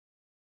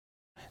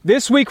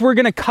This week we're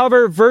going to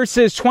cover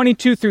verses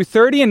 22 through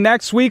 30, and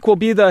next week will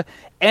be the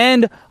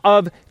end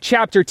of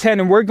chapter 10.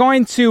 And we're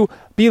going to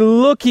be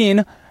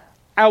looking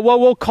at what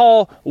we'll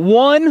call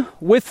One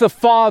with the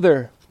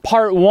Father,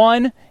 part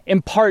 1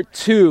 and part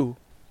 2.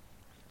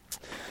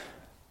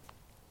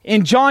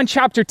 In John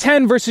chapter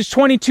 10, verses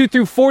 22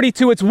 through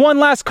 42, it's one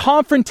last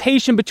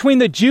confrontation between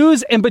the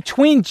Jews and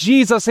between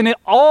Jesus, and it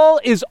all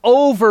is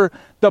over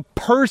the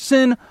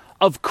person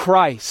of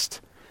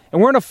Christ. And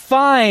we're going to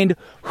find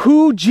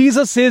who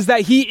Jesus is,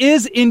 that he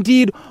is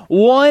indeed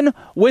one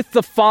with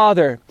the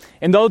Father.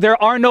 And though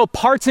there are no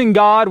parts in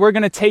God, we're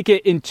going to take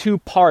it in two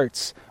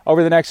parts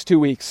over the next 2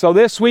 weeks. So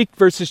this week,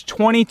 verses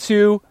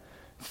 22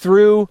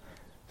 through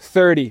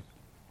 30.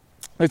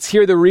 Let's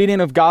hear the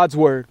reading of God's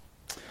word.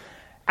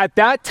 At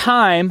that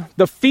time,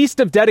 the Feast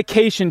of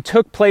Dedication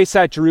took place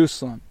at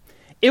Jerusalem.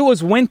 It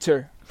was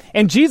winter,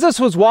 and Jesus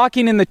was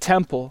walking in the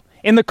temple,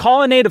 in the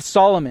colonnade of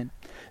Solomon.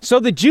 So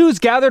the Jews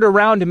gathered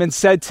around him and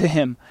said to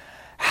him,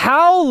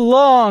 "How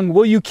long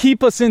will you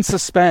keep us in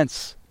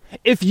suspense?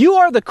 If you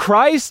are the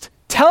Christ,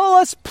 tell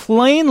us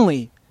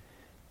plainly."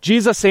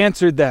 Jesus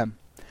answered them,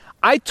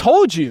 "I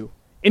told you,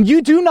 and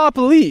you do not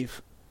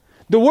believe.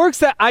 The works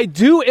that I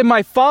do in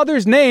my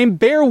Father's name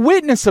bear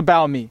witness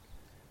about me.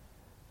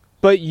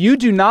 But you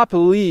do not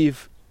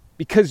believe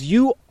because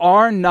you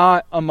are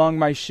not among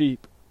my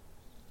sheep.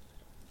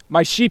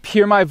 My sheep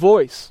hear my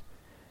voice,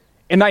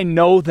 and I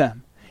know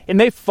them, and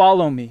they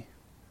follow me.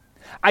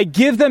 I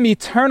give them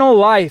eternal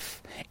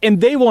life,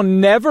 and they will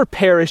never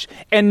perish,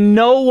 and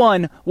no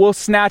one will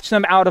snatch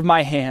them out of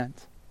my hand.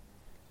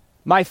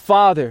 My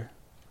Father,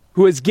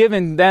 who has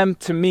given them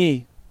to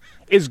me,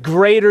 is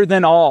greater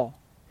than all,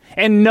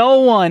 and no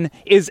one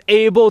is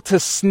able to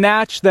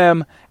snatch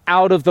them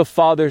out of the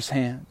Father's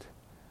hand.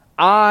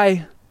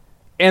 I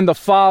and the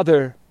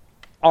Father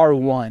are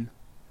one."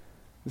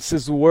 This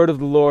is the word of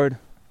the Lord.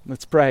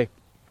 Let's pray.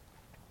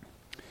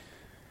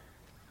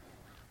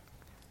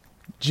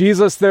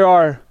 Jesus, there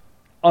are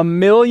a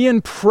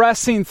million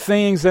pressing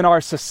things in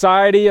our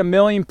society, a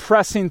million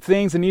pressing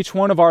things in each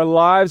one of our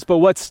lives, but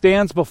what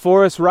stands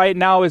before us right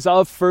now is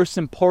of first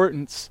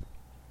importance: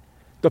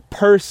 the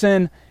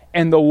person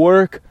and the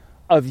work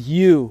of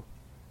you,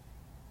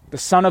 the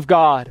Son of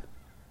God.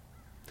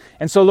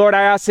 And so, Lord,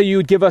 I ask that you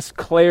would give us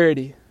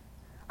clarity.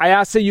 I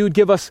ask that you would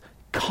give us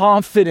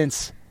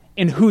confidence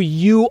in who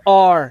you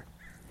are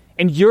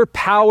and your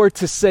power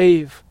to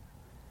save.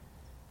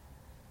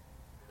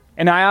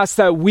 And I ask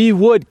that we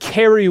would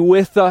carry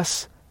with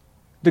us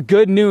the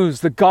good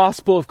news, the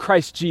gospel of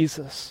Christ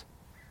Jesus.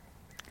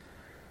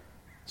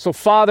 So,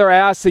 Father, I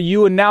ask that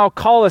you would now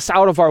call us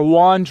out of our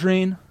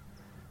wandering.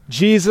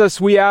 Jesus,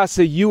 we ask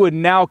that you would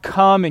now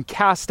come and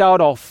cast out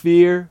all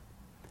fear.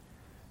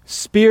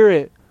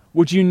 Spirit,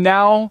 would you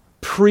now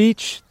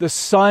preach the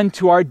Son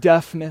to our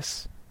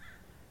deafness?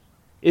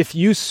 If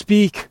you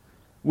speak,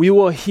 we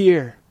will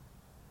hear.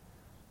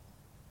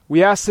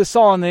 We ask this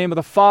all in the name of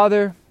the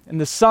Father, and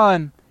the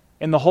Son,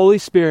 and the Holy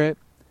Spirit.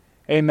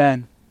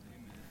 Amen.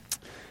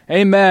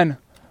 Amen.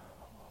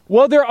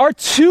 Well, there are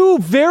two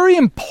very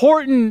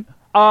important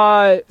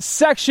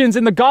sections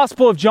in the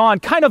Gospel of John,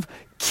 kind of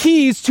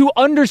keys to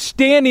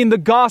understanding the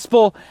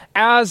gospel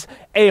as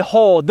a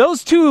whole.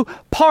 Those two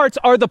parts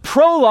are the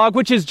prologue,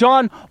 which is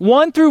John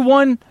 1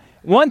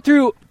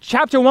 through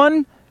chapter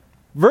 1,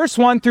 verse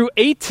 1 through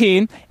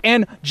 18,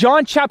 and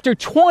John chapter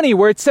 20,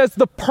 where it says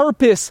the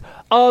purpose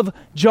of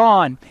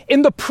John.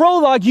 In the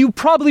prologue, you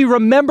probably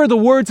remember the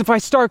words if I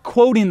start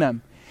quoting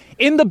them.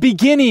 In the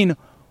beginning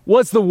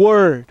was the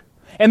Word,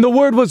 and the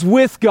Word was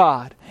with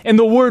God, and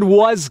the Word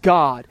was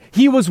God.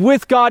 He was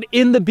with God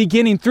in the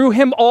beginning. Through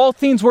him all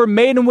things were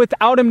made, and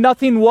without him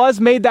nothing was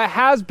made that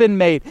has been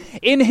made.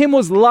 In him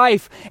was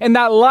life, and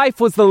that life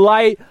was the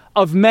light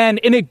of men.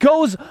 And it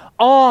goes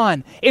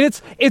on.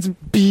 And it's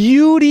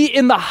beauty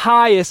in the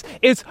highest.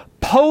 It's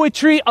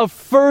poetry of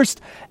first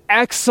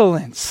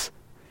excellence.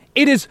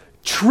 It is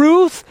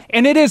truth,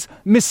 and it is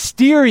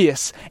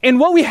mysterious. And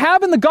what we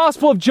have in the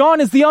Gospel of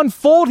John is the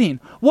unfolding.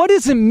 What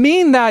does it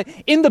mean that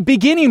in the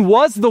beginning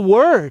was the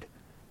Word?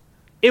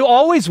 It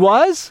always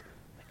was,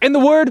 and the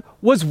Word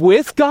was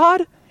with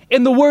God,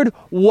 and the Word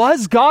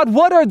was God.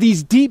 What are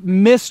these deep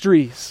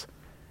mysteries?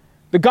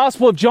 The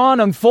Gospel of John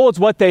unfolds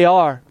what they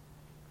are.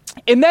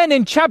 And then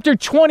in chapter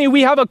 20,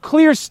 we have a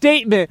clear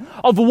statement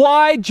of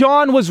why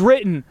John was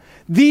written.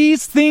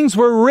 These things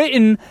were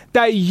written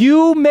that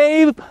you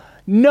may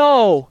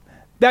know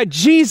that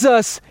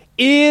Jesus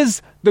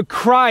is the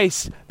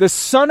Christ, the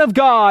Son of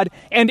God,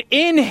 and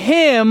in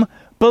him,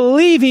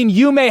 believing,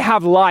 you may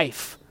have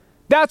life.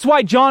 That's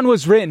why John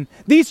was written.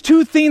 These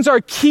two things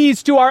are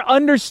keys to our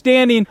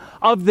understanding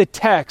of the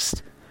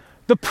text.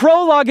 The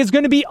prologue is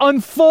going to be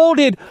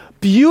unfolded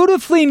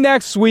beautifully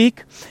next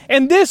week.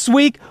 And this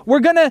week, we're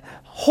going to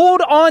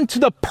hold on to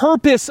the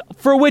purpose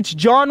for which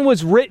John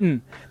was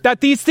written.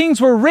 That these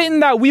things were written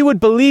that we would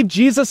believe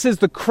Jesus is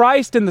the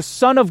Christ and the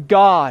Son of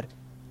God.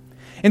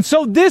 And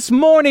so this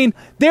morning,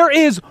 there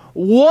is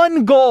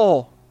one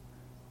goal.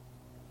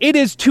 It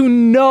is to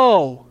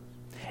know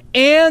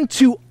and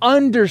to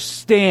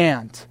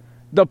understand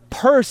the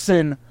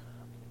person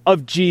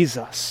of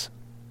Jesus.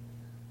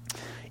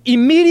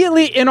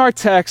 Immediately in our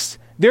text,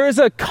 there is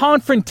a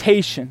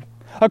confrontation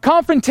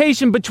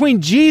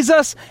between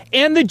Jesus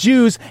and the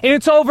Jews, and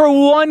it's over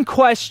one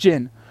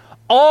question: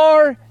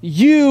 are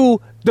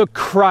you the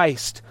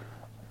Christ?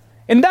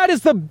 And that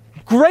is the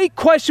great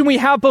question we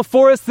have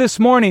before us this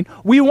morning.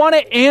 We want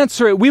to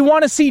answer it. We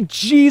want to see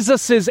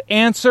Jesus's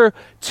answer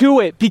to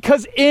it,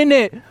 because in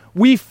it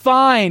we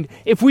find,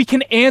 if we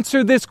can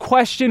answer this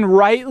question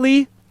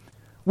rightly,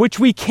 which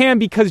we can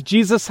because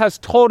Jesus has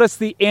told us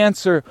the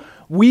answer,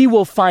 we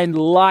will find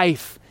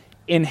life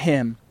in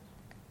him.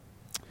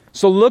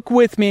 So look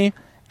with me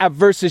at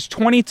verses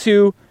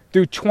 22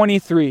 through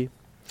 23.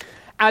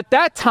 At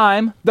that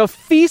time, the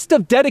Feast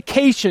of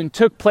Dedication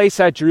took place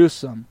at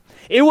Jerusalem.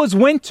 It was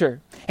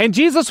winter, and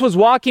Jesus was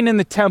walking in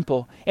the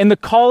temple in the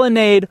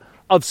colonnade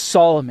of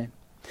Solomon.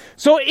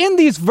 So in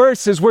these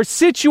verses, we're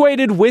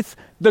situated with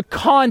the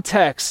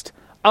context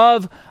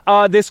of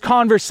this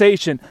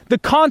conversation. The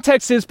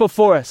context is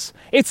before us.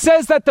 It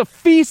says that the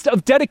Feast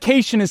of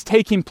Dedication is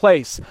taking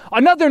place.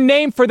 Another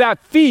name for that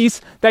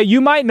feast that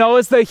you might know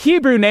is the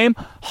Hebrew name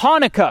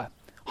Hanukkah.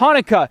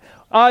 Hanukkah.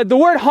 The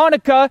word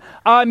Hanukkah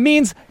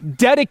means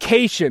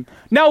dedication.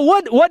 Now,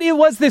 what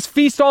was this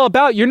feast all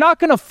about? You're not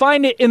going to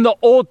find it in the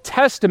Old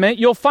Testament.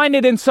 You'll find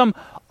it in some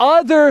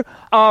other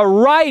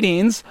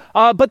writings.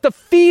 But the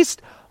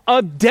Feast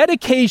of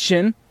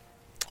Dedication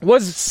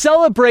was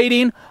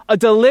celebrating a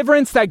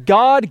deliverance that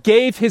God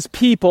gave his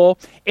people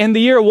in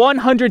the year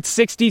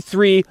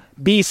 163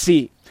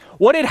 BC.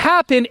 What had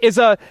happened is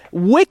a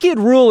wicked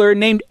ruler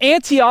named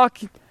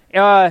Antiochus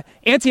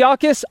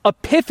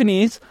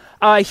Epiphanes.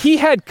 He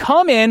had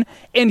come in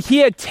and he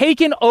had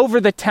taken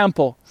over the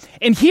temple,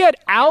 and he had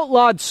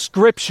outlawed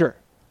scripture.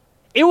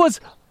 It was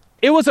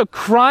a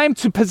crime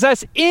to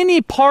possess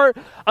any part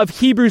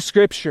of Hebrew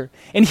scripture,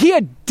 and he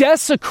had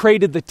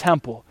desecrated the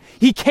temple.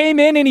 He came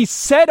in and he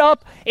set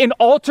up an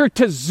altar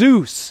to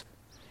Zeus,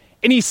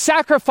 and he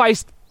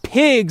sacrificed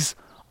pigs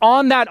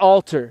on that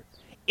altar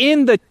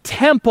in the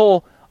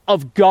temple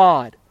of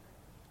God.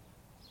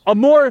 A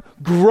more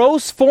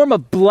gross form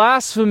of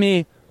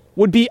blasphemy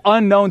would be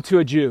unknown to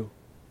a Jew.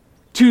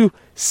 To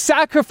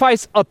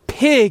sacrifice a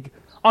pig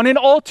on an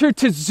altar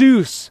to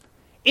Zeus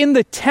in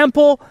the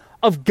temple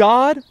of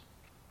God.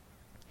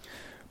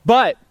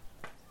 But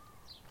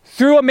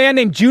through a man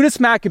named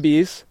Judas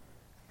Maccabees,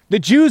 the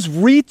Jews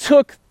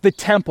retook the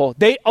temple.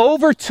 They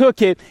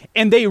overtook it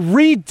and they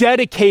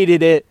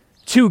rededicated it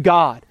to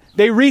God.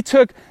 They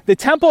retook the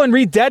temple and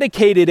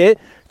rededicated it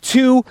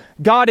to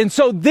God. And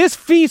so this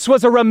feast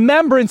was a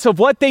remembrance of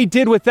what they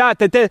did with that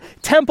the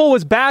temple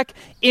was back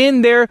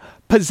in their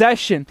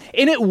possession.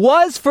 And it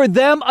was for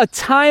them a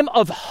time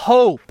of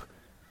hope.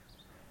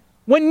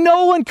 When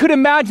no one could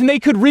imagine they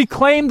could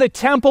reclaim the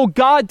temple,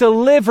 God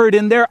delivered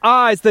in their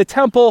eyes the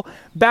temple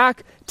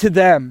back to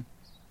them.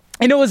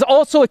 And it was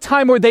also a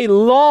time where they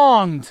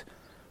longed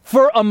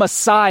for a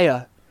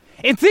Messiah.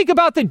 And think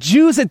about the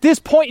Jews at this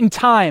point in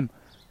time,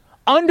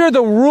 under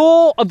the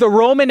rule of the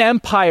Roman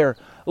Empire,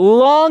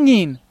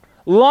 longing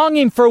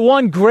for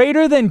one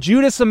greater than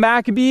Judas of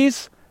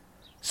Maccabees,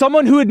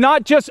 someone who would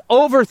not just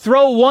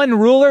overthrow one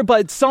ruler,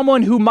 but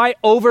someone who might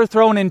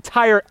overthrow an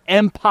entire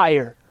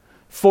empire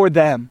for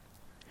them.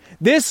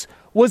 This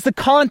was the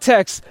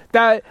context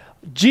that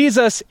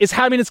Jesus is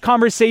having this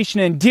conversation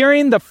in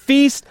during the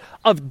Feast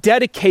of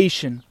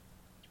Dedication.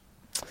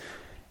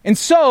 And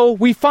so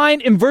we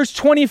find in verse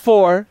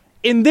 24,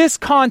 in this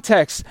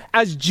context,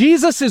 as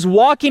Jesus is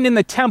walking in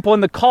the temple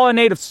in the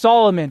colonnade of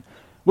Solomon,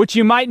 which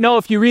you might know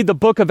if you read the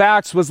book of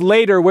Acts was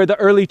later where the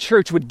early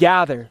church would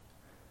gather.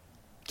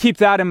 Keep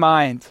that in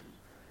mind.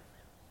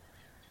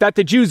 That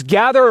the Jews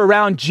gather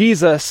around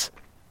Jesus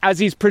as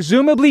he's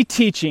presumably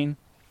teaching,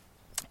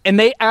 and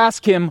they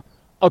ask him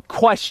a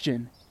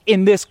question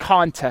in this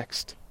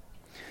context.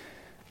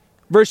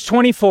 Verse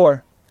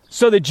 24,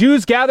 so the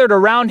Jews gathered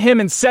around him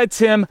and said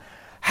to him,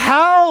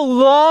 "How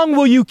long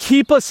will you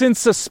keep us in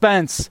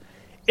suspense?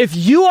 If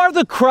you are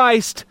the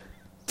Christ,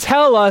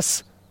 tell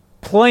us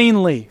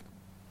plainly."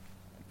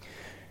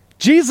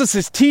 Jesus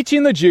is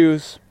teaching the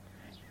Jews,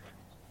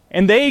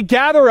 and they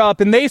gather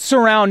up and they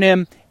surround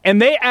him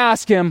and they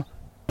ask him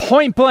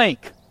point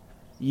blank,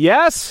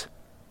 yes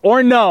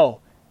or no?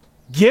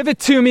 Give it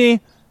to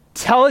me.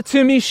 Tell it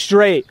to me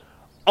straight.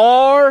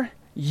 Are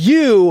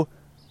you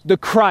the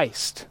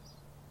Christ?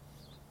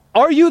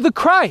 Are you the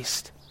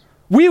Christ?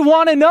 We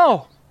want to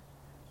know.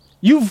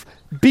 You've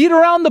beat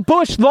around the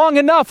bush long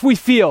enough, we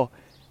feel.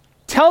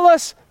 Tell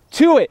us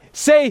to it.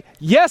 Say,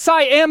 yes,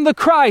 I am the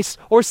Christ,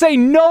 or say,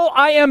 no,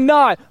 I am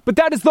not. But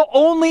that is the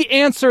only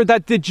answer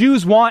that the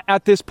Jews want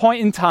at this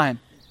point in time.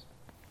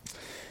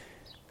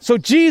 So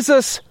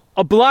Jesus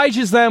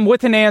obliges them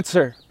with an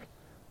answer,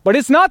 but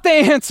it's not the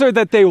answer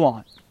that they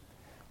want.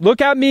 Look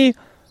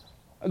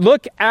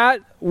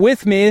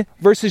with me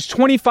verses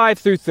 25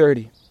 through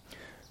 30.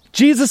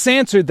 Jesus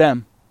answered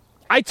them,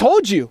 "I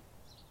told you,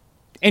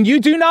 and you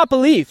do not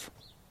believe.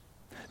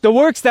 The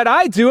works that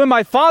I do in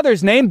my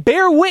Father's name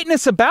bear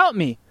witness about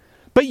me,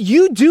 But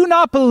you do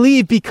not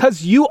believe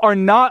because you are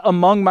not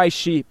among my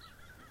sheep.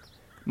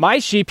 My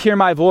sheep hear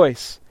my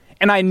voice,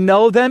 and I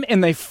know them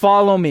and they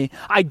follow me.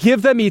 I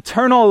give them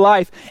eternal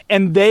life,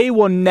 and they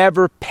will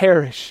never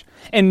perish,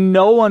 and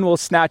no one will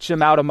snatch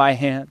them out of my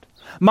hand.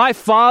 My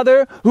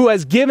Father, who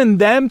has given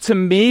them to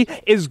me,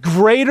 is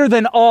greater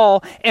than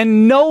all,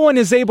 and no one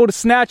is able to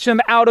snatch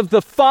them out of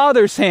the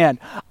Father's hand.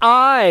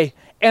 I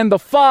and the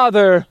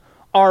Father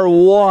are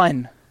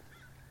one.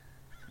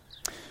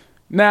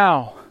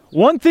 Now,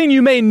 one thing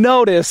you may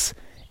notice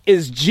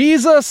is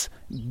Jesus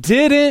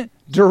didn't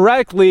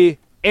directly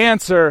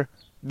answer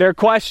their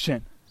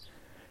question.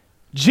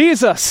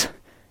 Jesus,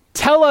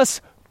 tell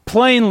us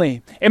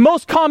plainly. And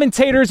most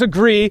commentators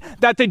agree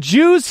that the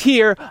Jews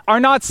here are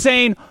not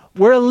saying,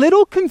 we're a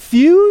little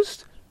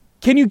confused.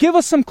 Can you give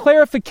us some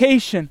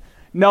clarification?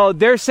 No,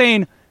 they're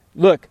saying,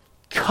 look,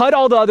 cut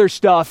all the other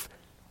stuff,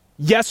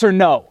 yes or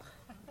no.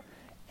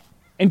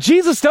 And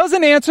Jesus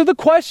doesn't answer the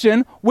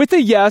question with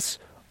a yes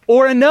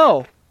or a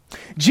no.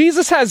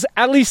 Jesus has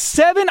at least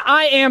 7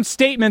 I am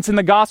statements in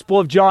the Gospel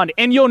of John,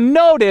 and you'll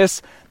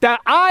notice that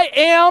I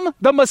am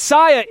the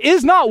Messiah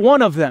is not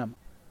one of them.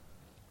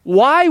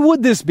 Why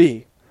would this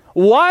be?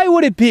 Why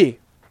would it be?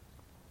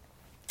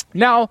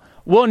 Now,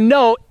 we'll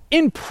note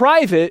in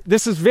private,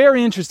 this is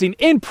very interesting.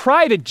 In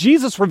private,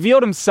 Jesus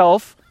revealed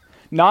himself,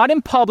 not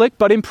in public,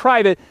 but in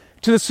private,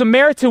 to the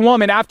Samaritan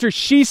woman after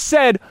she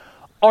said,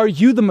 "Are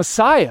you the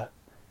Messiah?"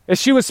 As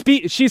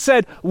she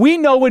said, "We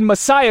know when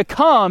Messiah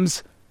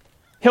comes,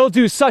 he'll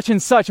do such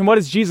and such." And what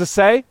does Jesus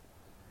say?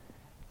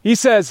 He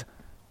says,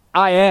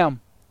 "I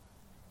am."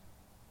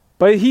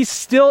 But he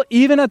still,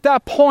 even at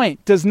that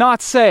point, does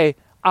not say,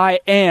 "I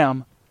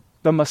am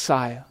the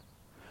Messiah."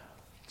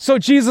 So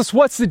Jesus,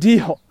 what's the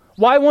deal?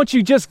 Why won't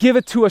you just give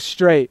it to us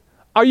straight?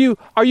 Are you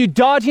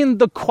dodging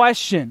the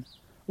question?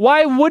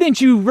 Why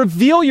wouldn't you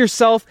reveal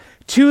yourself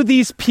to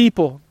these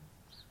people?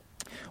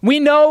 We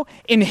know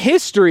in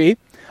history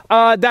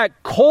that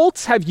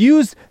cults have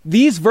used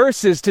these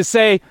verses to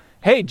say,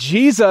 hey,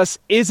 Jesus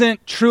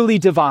isn't truly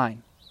divine.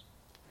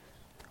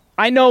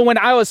 I know when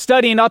I was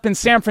studying up in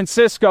San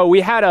Francisco, we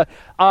had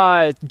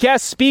a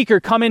guest speaker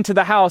come into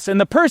the house,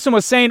 and the person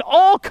was saying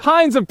all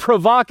kinds of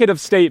provocative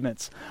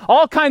statements,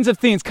 all kinds of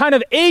things, kind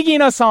of egging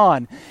us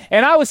on.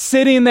 And I was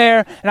sitting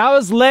there, and I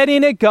was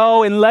letting it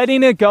go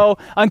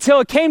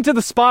until it came to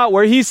the spot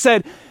where he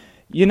said,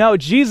 you know,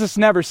 Jesus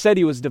never said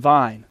he was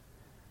divine.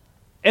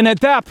 And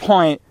at that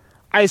point,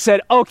 I said,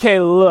 okay,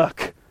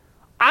 look,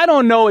 I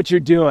don't know what you're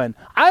doing.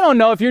 I don't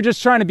know if you're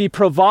just trying to be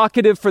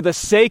provocative for the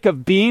sake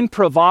of being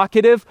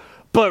provocative,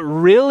 but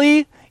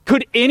really,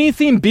 could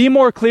anything be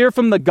more clear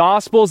from the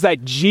Gospels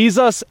that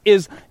Jesus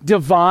is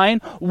divine?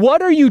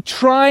 What are you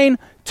trying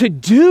to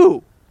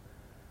do?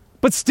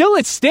 But still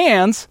it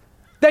stands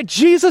that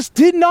Jesus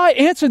did not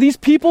answer these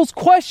people's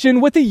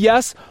question with a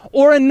yes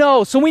or a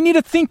no. So we need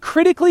to think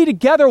critically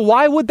together.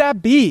 Why would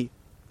that be?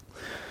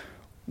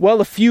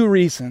 Well, a few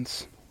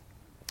reasons.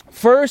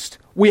 First,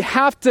 we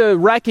have to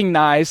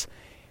recognize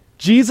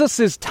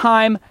Jesus'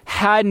 time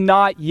had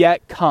not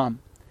yet come.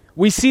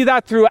 We see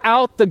that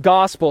throughout the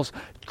Gospels.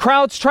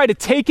 Crowds try to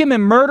take him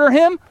and murder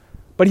him,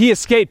 but he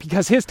escaped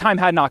because his time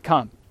had not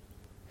come.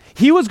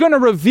 He was going to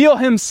reveal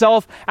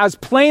himself as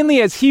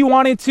plainly as he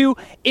wanted to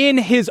in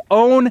his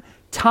own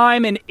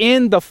time and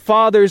in the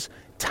Father's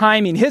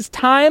timing. His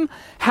time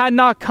had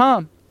not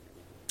come.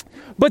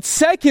 But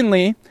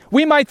secondly,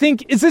 we might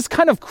think, is this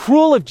kind of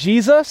cruel of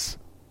Jesus?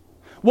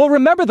 Well,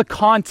 remember the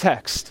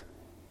context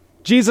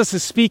Jesus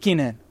is speaking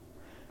in.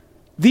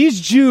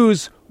 These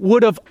Jews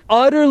would have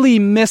utterly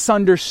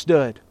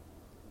misunderstood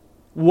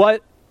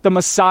what the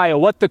Messiah,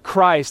 what the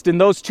Christ, and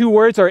those two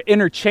words are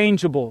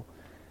interchangeable,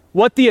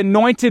 what the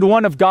anointed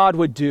one of God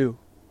would do.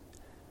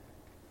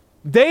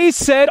 They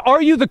said,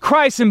 are you the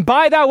Christ? And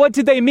by that, what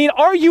did they mean?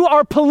 Are you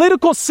our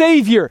political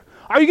savior?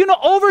 Are you going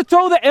to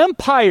overthrow the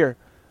empire?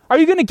 Are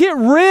you going to get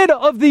rid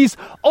of these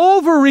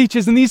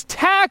overreaches and these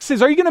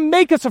taxes? Are you going to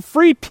make us a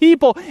free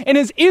people? And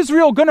is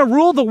Israel going to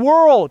rule the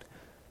world?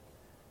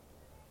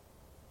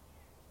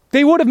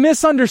 They would have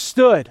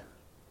misunderstood.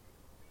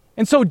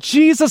 And so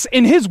Jesus,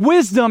 in his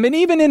wisdom and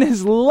even in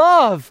his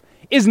love,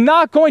 is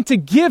not going to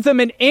give them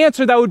an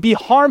answer that would be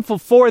harmful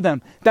for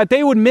them, that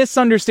they would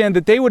misunderstand,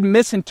 that they would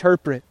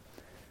misinterpret.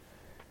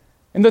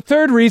 And the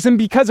third reason,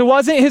 because it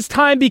wasn't his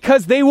time,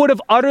 because they would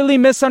have utterly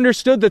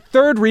misunderstood, the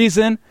third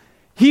reason,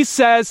 he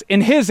says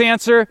in his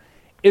answer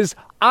is,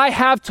 I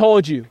have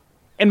told you,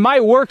 and my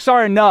works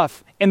are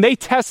enough, and they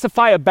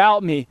testify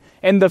about me,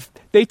 and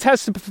they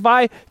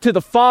testify to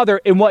the Father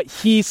in what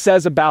he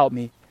says about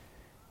me.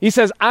 He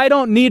says, I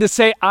don't need to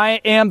say I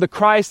am the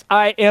Christ,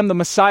 I am the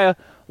Messiah.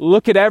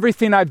 Look at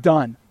everything I've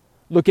done.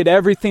 Look at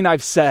everything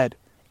I've said.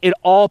 It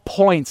all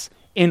points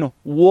in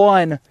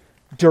one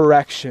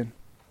direction.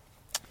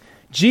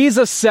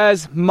 Jesus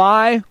says,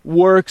 my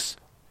works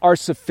are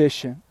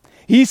sufficient.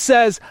 He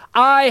says,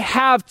 I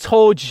have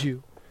told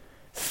you.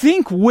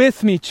 Think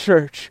with me,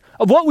 church,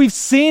 of what we've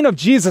seen of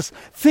Jesus.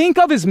 Think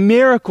of his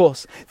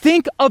miracles.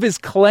 Think of his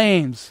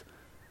claims.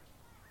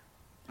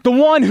 The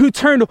one who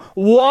turned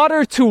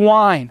water to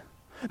wine.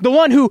 the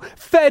one who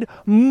fed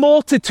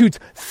multitudes,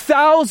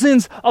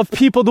 thousands of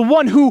people, the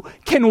one who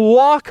can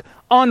walk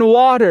on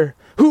water,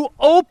 who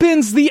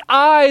opens the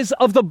eyes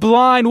of the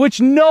blind,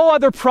 which no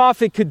other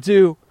prophet could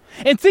do.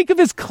 And think of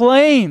his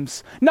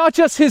claims, not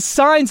just his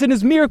signs and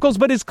his miracles,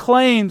 but his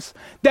claims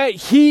that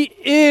he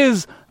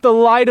is the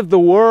light of the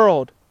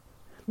world,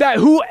 that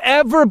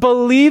whoever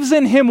believes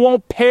in him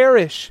won't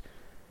perish,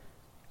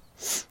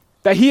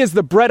 that he is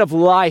the bread of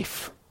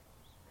life,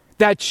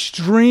 that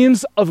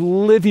streams of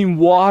living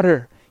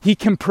water he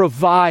can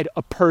provide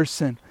a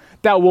person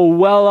that will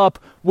well up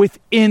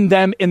within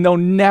them and they'll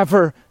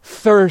never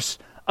thirst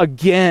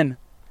again,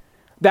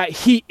 that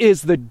he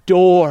is the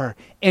door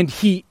and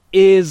he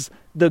is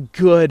the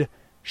good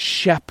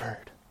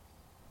shepherd.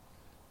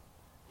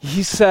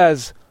 He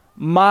says,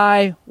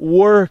 my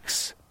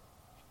works,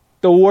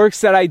 the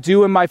works that I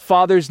do in my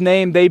Father's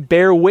name, they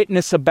bear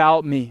witness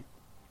about me.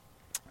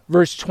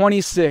 Verse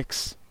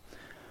 26,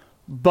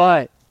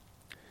 but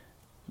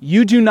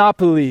you do not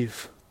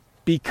believe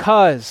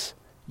because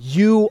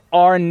you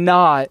are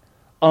not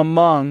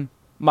among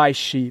my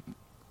sheep.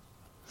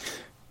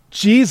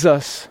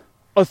 Jesus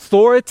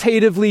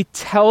authoritatively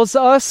tells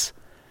us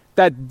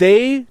that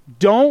they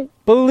don't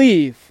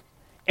believe.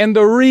 And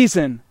the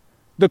reason,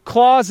 the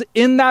clause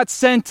in that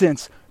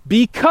sentence,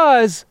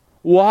 because,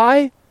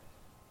 why?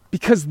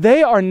 Because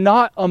they are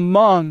not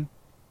among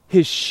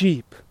his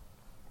sheep.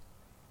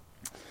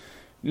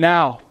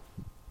 Now,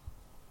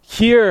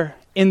 here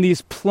in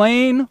these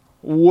plain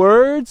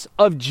words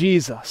of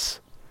Jesus,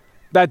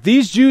 that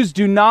these Jews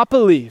do not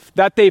believe,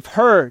 that they've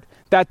heard,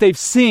 that they've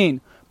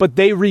seen, but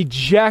they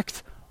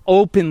reject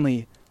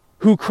openly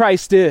who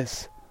Christ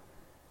is.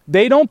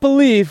 They don't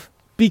believe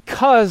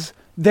because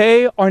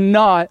they are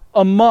not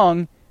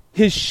among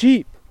his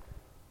sheep.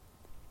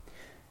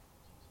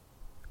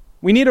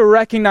 We need to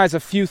recognize a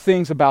few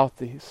things about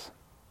these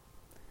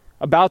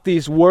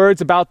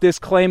words, about this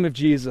claim of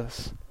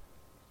Jesus.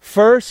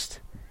 First,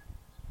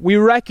 we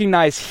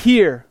recognize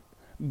here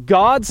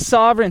God's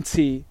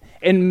sovereignty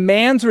and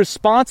man's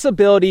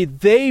responsibility,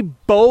 they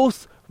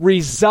both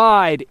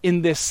reside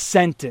in this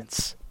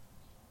sentence.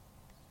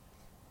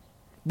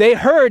 They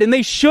heard and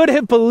they should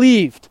have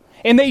believed,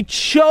 and they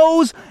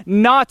chose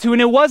not to.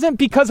 And it wasn't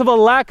because of a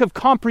lack of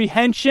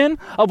comprehension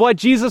of what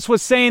Jesus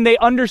was saying. They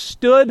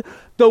understood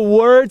the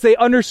words, they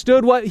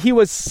understood what he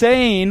was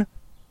saying,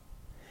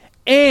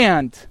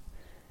 and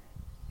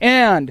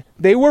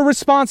they were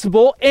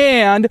responsible,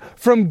 and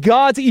from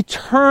God's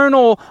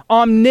eternal,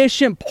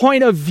 omniscient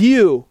point of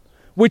view,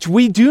 which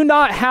we do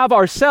not have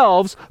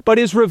ourselves, but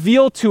is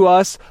revealed to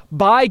us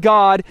by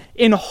God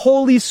in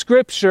Holy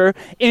Scripture.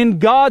 In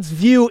God's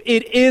view,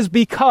 it is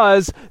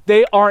because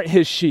they aren't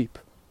his sheep.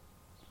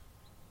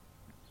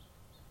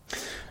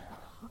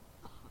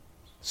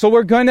 So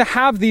we're going to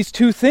have these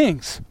two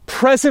things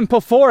present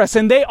before us,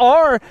 and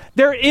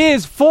there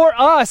is for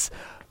us,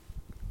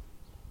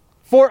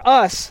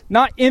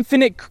 not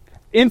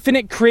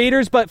infinite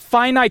creators, but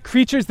finite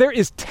creatures, there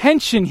is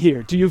tension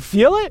here. Do you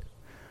feel it?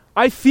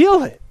 I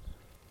feel it.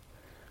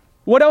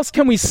 What else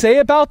can we say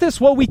about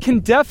this? Well, we can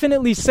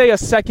definitely say a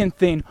second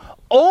thing.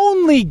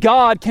 Only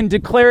God can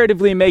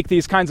declaratively make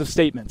these kinds of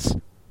statements.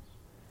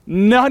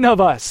 None of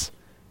us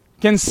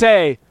can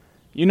say,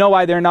 you know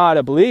why they're not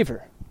a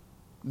believer?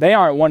 They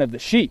aren't one of the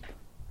sheep.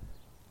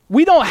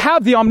 We don't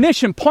have the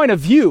omniscient point of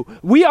view.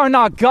 We are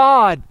not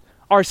God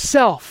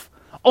ourselves.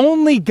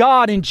 Only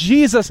God, and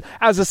Jesus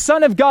as the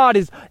Son of God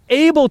is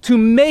able to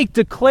make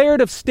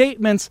declarative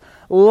statements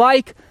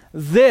like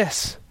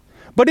this.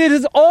 But it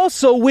is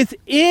also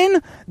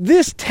within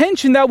this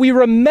tension that we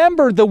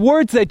remember the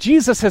words that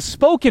Jesus has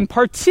spoken,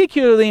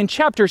 particularly in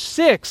chapter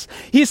 6.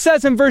 He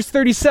says in verse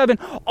 37,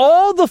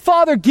 all the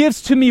Father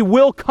gives to me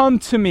will come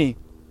to me.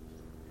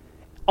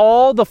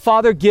 All the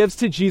Father gives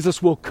to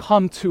Jesus will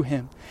come to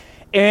him.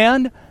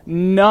 And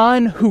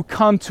none who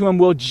come to him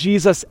will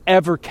Jesus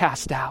ever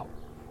cast out.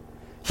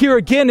 Here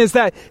again is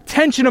that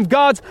tension of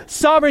God's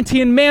sovereignty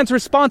and man's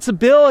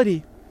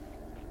responsibility.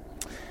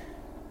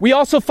 We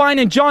also find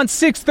in John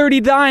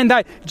 6:39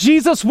 that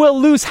Jesus will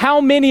lose how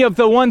many of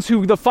the ones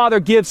who the Father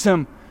gives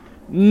him?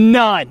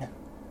 None.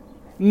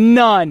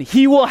 None.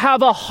 He will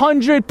have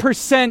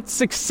 100%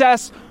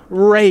 success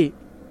rate.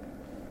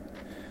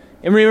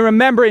 And we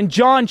remember in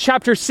John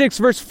chapter 6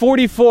 verse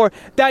 44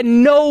 that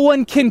no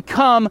one can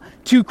come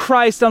to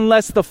Christ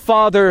unless the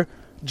Father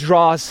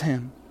draws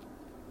him.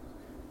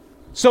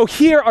 So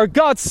here are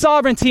God's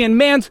sovereignty and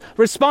man's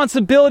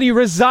responsibility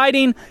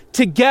residing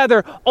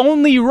together,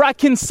 only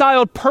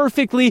reconciled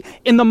perfectly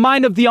in the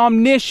mind of the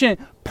omniscient,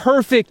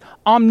 perfect,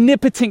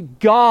 omnipotent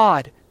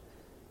God.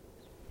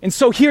 And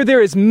so here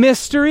there is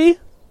mystery.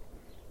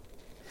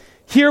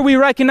 Here we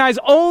recognize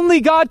only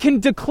God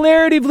can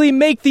declaratively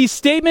make these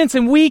statements,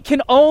 and we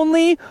can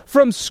only,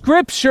 from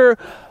Scripture,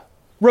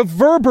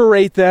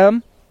 reverberate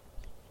them.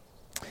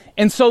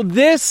 And so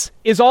this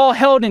is all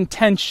held in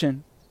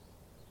tension.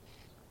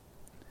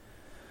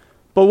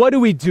 But what do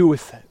we do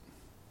with it?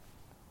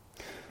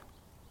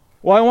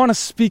 Well, I want to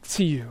speak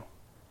to you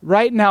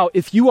right now.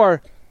 If you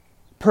are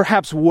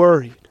perhaps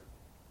worried,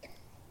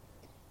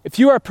 If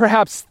you are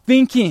perhaps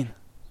thinking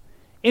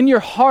in your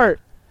heart,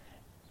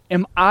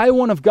 am I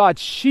one of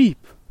God's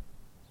sheep?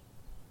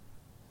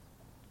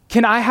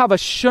 Can I have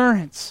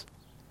assurance?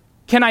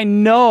 Can I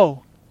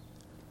know?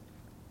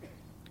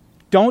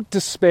 Don't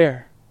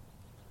despair,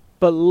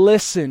 but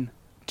listen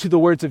to the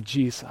words of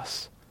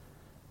Jesus,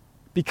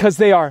 because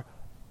they are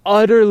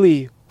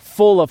utterly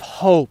full of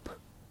hope.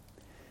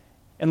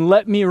 And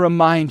let me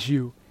remind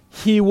you,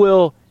 he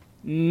will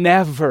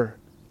never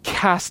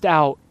cast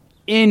out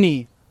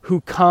any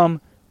who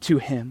come to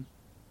him.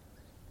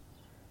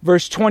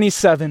 Verse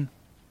 27,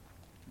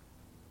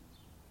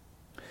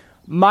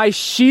 my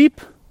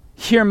sheep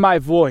hear my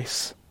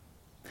voice,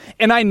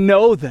 and I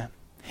know them,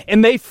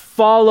 and they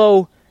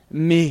follow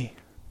me.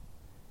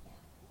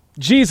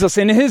 Jesus,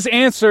 in his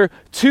answer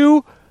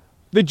to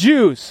the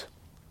Jews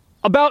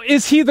about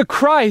is he the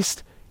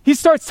Christ, he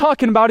starts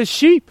talking about his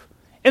sheep.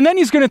 And then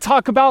he's going to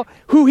talk about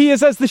who he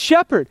is as the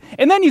shepherd.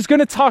 And then he's going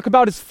to talk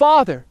about his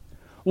Father.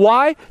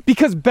 Why?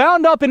 Because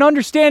bound up in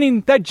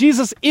understanding that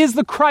Jesus is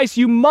the Christ,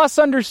 you must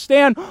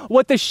understand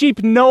what the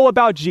sheep know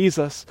about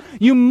Jesus.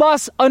 You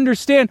must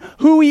understand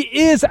who he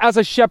is as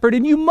a shepherd,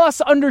 and you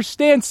must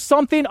understand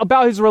something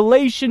about his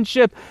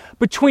relationship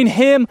between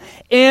him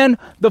and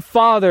the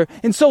Father.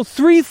 And so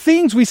 3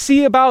 things we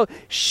see about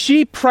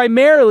sheep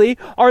primarily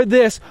are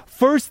this.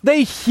 First,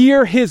 they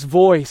hear his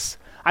voice.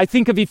 I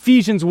think of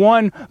Ephesians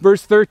 1,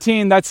 verse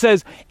 13, that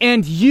says,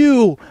 and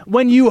you,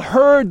 when you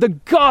heard the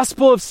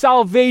gospel of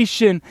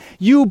salvation,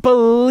 you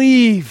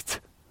believed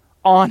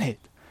on it.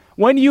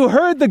 When you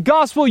heard the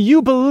gospel,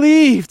 you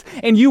believed,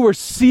 and you were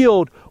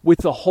sealed with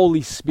the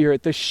Holy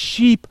Spirit. The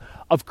sheep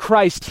of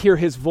Christ hear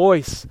his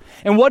voice.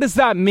 And what does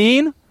that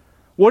mean?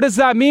 What does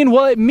that mean?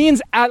 Well, it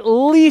means at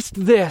least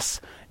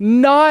this,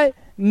 not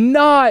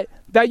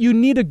that you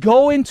need to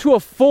go into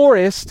a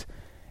forest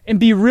and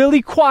be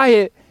really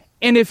quiet.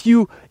 And if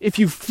you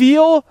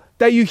feel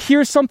that you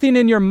hear something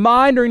in your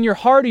mind or in your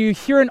heart, or you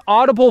hear an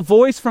audible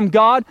voice from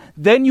God,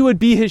 then you would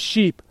be his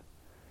sheep.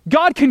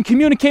 God can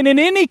communicate in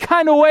any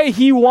kind of way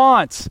he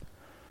wants.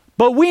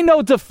 But we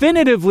know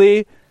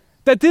definitively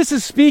that this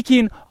is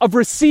speaking of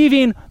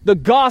receiving the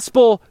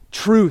gospel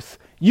truth.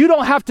 You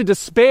don't have to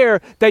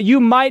despair that you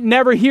might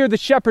never hear the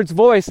shepherd's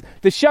voice.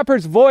 The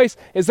shepherd's voice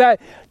is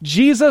that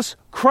Jesus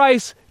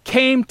Christ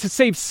came to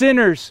save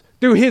sinners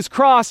through his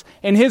cross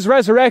and his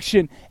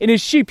resurrection. And his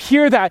sheep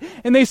hear that,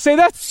 and they say,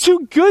 that's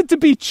too good to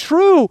be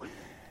true.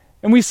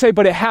 And we say,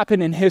 but it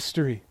happened in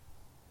history.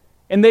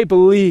 And they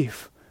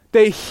believe.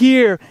 They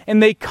hear,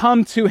 and they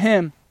come to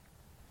him.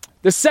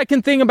 The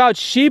second thing about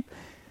sheep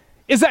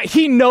is that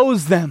he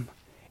knows them.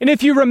 And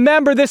if you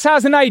remember, this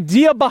has an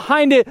idea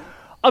behind it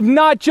of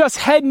not just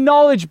head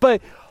knowledge,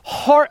 but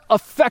heart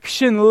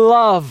affection,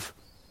 love.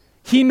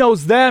 He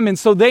knows them, and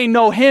so they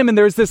know him, and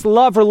there's this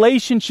love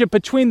relationship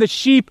between the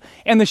sheep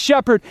and the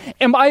shepherd.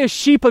 Am I a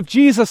sheep of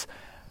Jesus?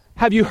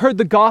 Have you heard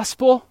the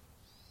gospel?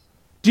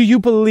 Do you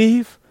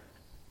believe?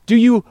 Do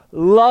you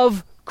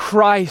love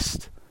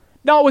Christ?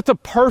 Not with a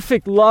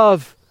perfect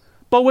love,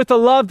 but with a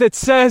love that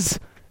says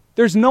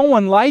there's no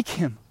one like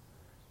him.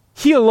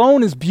 He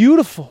alone is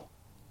beautiful.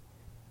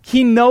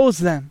 He knows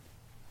them.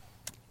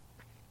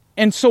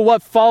 And so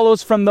what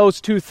follows from those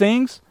 2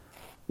 things?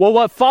 Well,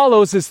 what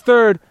follows is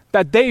third,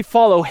 that they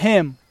follow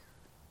him.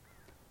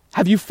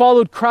 Have you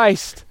followed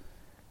Christ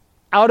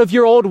out of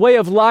your old way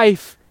of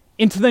life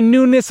into the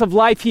newness of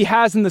life he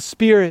has in the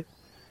Spirit?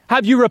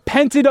 Have you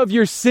repented of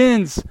your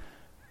sins?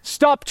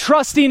 Stop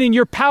trusting in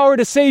your power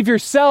to save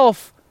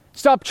yourself.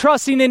 Stop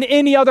trusting in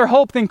any other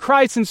hope than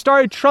Christ and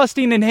started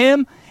trusting in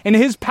him and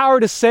his power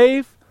to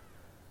save.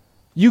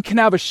 You can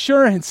have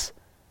assurance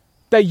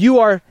that you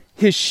are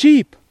his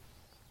sheep.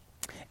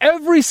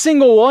 Every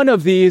single one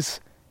of these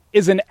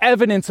is an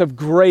evidence of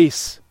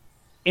grace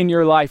in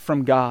your life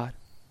from God.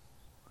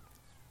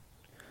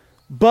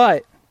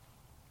 But,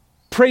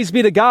 praise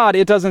be to God,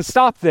 it doesn't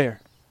stop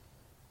there.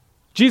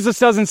 Jesus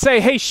doesn't say,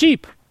 hey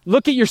sheep,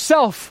 look at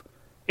yourself,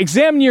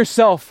 examine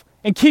yourself,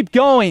 and keep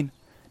going.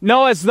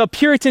 No, as the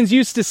Puritans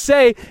used to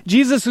say,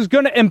 Jesus is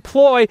going to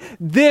employ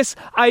this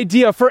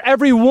idea. For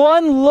every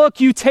one look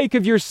you take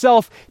of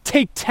yourself,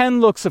 take 10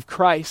 looks of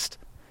Christ.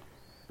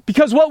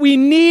 Because what we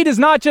need is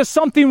not just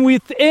something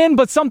within,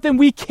 but something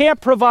we can't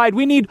provide.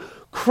 We need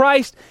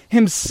Christ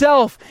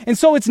himself. And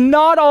so it's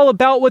not all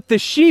about what the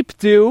sheep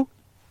do,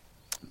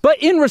 but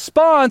in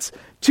response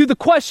to the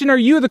question, are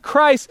you the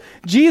Christ?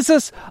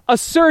 Jesus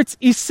asserts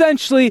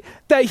essentially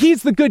that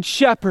he's the good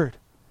shepherd,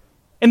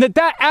 and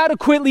that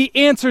adequately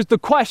answers the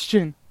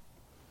question.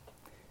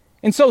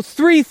 And so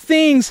 3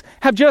 things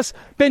have just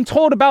been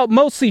told about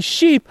mostly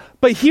sheep,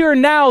 but here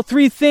now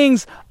 3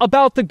 things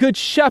about the good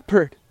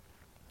shepherd.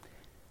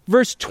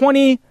 Verse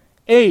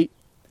 28,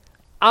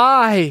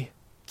 I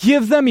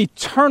give them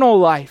eternal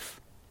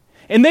life,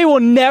 and they will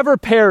never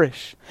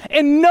perish,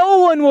 and no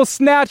one will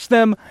snatch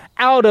them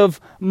out of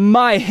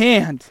my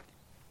hand.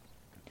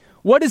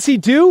 What does he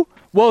do?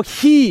 Well,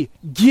 he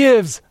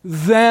gives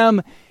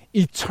them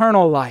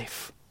eternal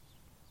life.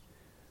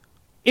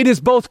 It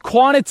is both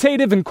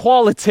quantitative and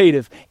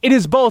qualitative. It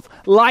is both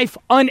life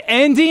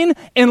unending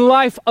and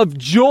life of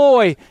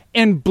joy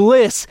and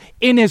bliss.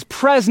 In his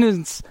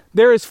presence,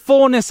 there is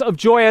fullness of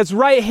joy. At his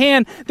right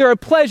hand, there are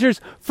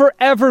pleasures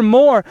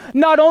forevermore.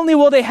 Not only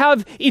will they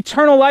have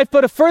eternal life,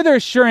 but a further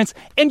assurance,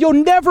 and you'll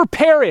never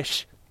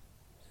perish.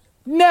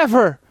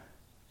 Never.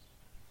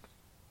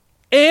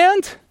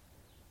 And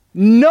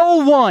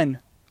no one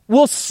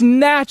will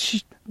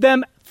snatch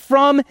them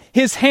from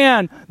his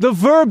hand. The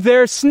verb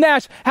there,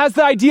 snatch, has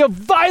the idea of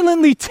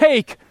violently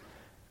take.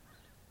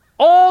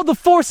 All the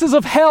forces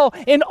of hell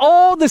and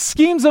all the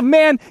schemes of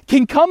man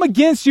can come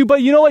against you,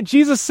 but you know what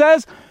Jesus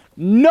says?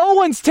 No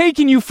one's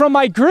taking you from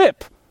my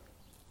grip.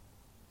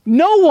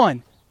 No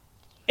one.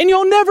 And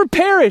you'll never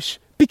perish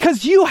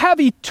because you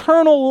have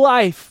eternal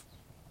life.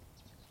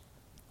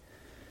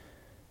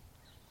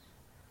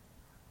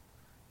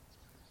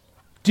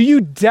 Do you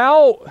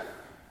doubt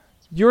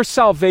your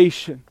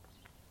salvation?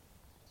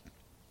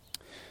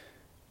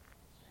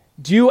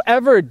 Do you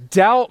ever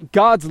doubt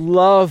God's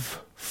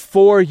love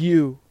for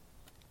you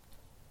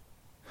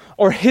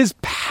or his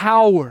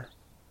power?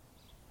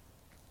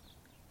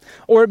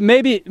 Or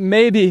maybe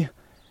the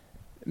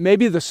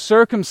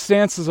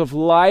circumstances of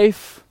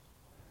life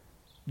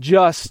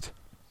just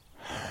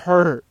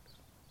hurt.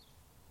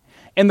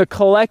 And the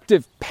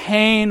collective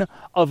pain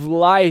of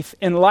life,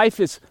 and life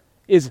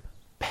is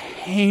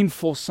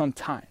painful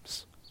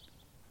sometimes.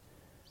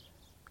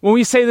 When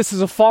we say this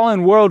is a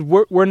fallen world,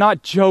 we're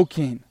not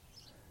joking.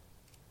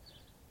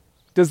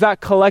 Does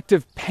that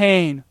collective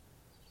pain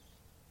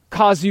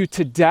cause you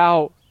to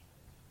doubt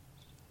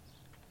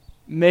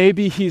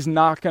maybe he's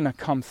not going to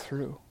come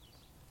through?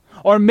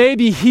 Or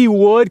maybe he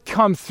would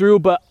come through,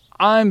 but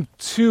I'm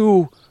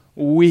too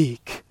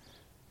weak.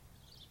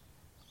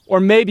 Or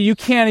maybe you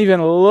can't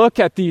even look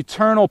at the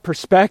eternal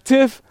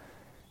perspective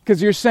because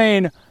you're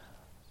saying,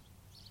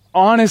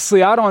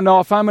 honestly, I don't know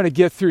if I'm going to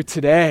get through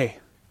today.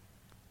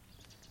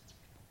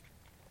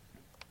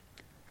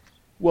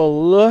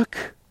 Well,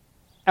 look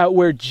at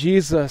where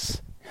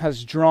Jesus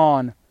has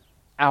drawn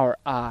our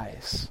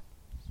eyes.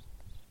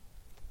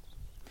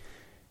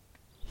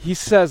 He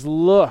says,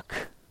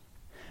 look,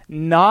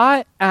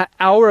 not at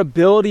our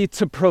ability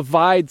to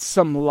provide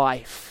some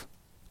life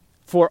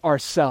for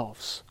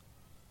ourselves,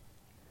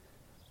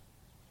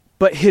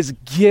 but his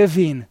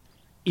giving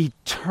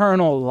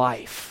eternal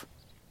life.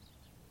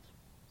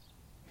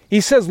 He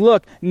says,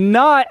 look,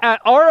 not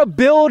at our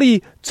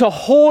ability to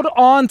hold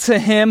on to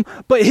him,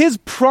 but his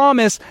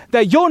promise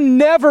that you'll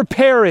never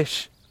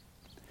perish.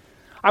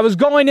 I was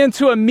going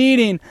into a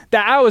meeting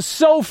that I was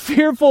so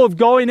fearful of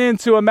going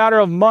into a matter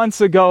of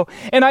months ago.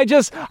 And I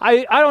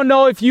don't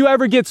know if you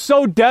ever get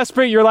so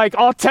desperate, you're like,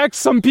 I'll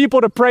text some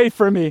people to pray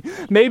for me.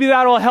 Maybe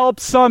that'll help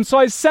some. So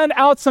I sent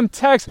out some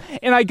texts,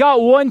 and I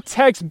got one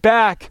text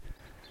back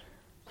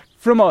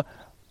from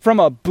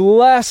a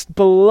blessed,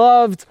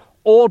 beloved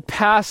old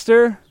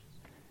pastor.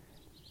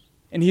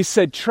 And he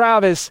said,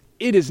 Travis,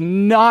 it is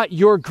not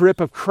your grip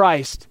of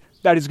Christ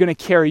that is going to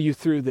carry you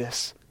through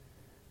this,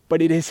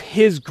 but it is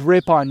his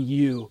grip on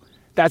you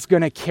that's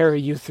going to carry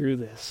you through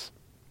this.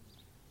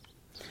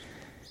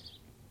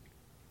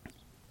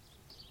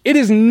 It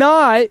is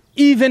not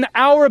even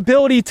our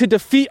ability to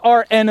defeat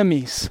our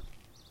enemies.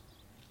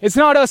 It's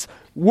not us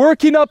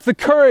working up the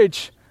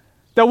courage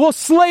that we'll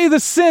slay the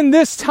sin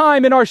this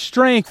time in our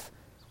strength,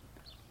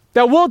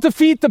 that we'll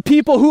defeat the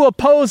people who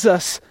oppose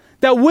us,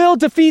 that will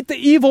defeat the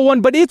evil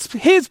one, but it's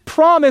his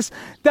promise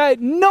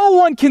that no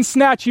one can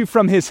snatch you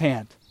from his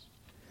hand.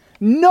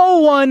 No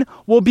one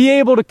will be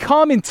able to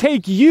come and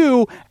take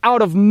you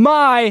out of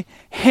my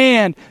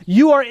hand.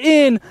 You are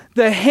in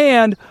the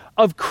hand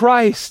of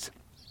Christ.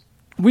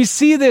 We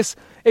see this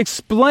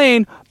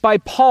explained by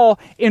Paul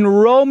in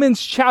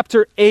Romans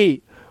chapter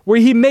 8, where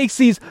he makes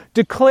these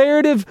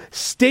declarative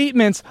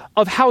statements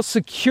of how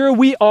secure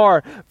we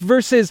are.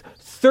 Verses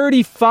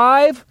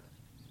 35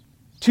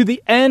 to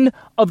the end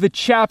of the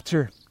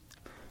chapter.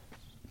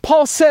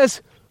 Paul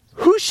says,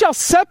 who shall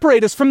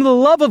separate us from the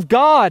love of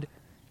God,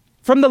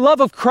 from the love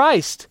of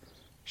Christ?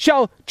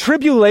 Shall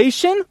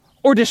tribulation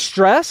or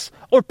distress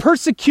or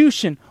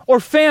persecution or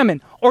famine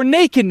or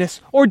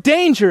nakedness or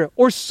danger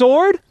or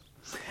sword?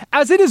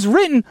 As it is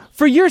written,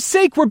 for your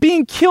sake we're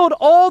being killed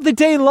all the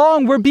day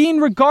long. We're being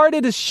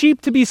regarded as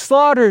sheep to be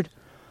slaughtered.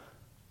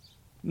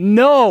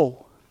 No.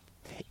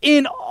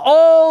 In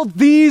all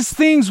these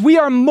things, we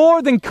are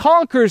more than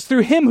conquerors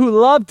through him who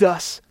loved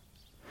us.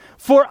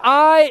 For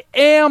I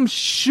am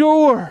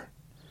sure,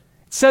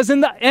 it says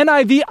in the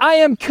NIV, I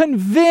am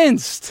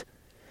convinced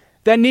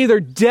that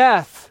neither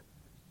death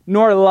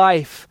nor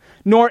life,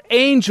 nor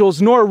angels,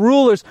 nor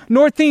rulers,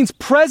 nor things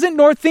present,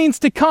 nor things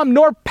to come,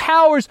 nor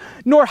powers,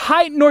 nor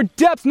height, nor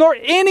depth, nor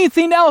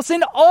anything else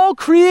in all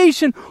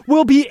creation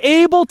will be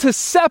able to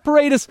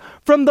separate us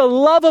from the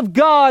love of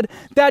God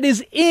that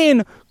is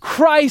in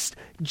Christ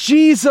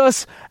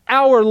Jesus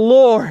our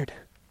Lord.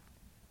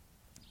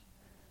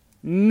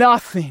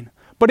 Nothing.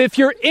 But if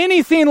you're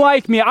anything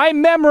like me, I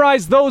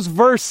memorized those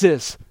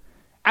verses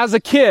as a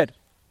kid.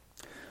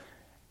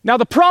 Now,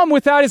 the problem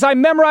with that is I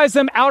memorized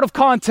them out of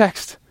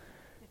context.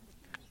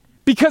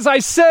 Because I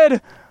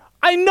said,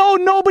 I know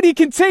nobody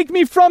can take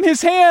me from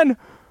his hand,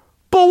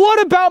 but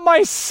what about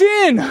my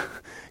sin?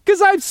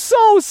 Because I've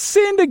so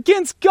sinned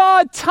against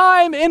God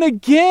time and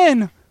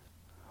again.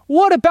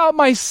 What about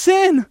my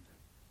sin?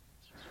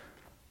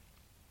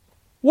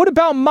 What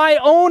about my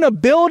own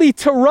ability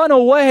to run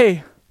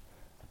away?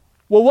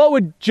 Well, what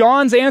would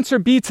John's answer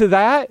be to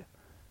that?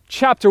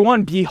 Chapter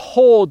 1,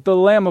 behold the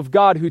Lamb of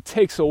God who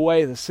takes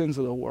away the sins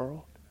of the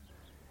world.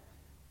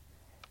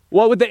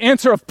 What would the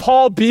answer of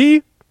Paul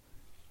be?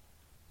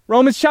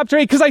 Romans chapter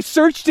 8, because I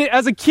searched it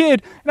as a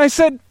kid and I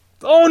said,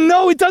 oh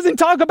no, it doesn't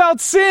talk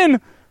about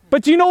sin.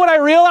 But do you know what I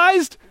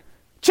realized?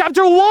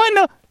 Chapter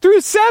 1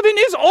 through 7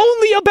 is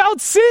only about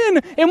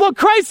sin and what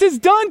Christ has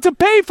done to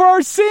pay for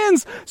our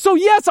sins. So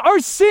yes, our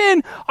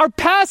sin, our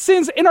past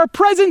sins and our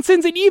present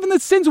sins and even the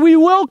sins we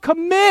will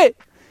commit,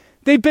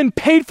 they've been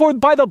paid for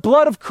by the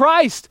blood of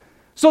Christ.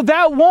 So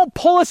that won't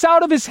pull us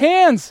out of his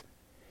hands.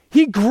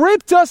 He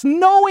gripped us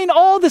knowing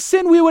all the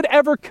sin we would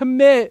ever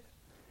commit.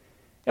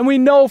 And we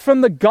know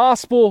from the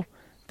gospel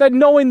that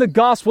knowing the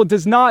gospel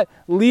does not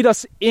lead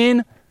us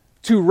into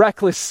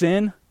reckless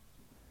sin.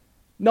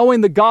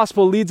 Knowing the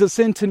gospel leads us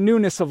into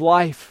newness of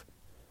life.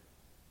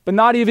 But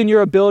not even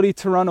your ability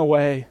to run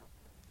away,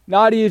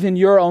 not even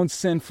your own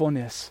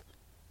sinfulness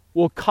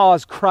will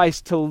cause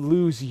Christ to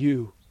lose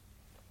you.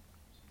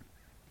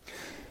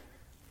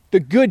 The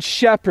good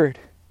shepherd,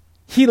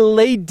 he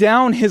laid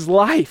down his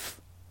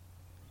life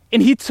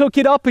and he took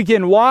it up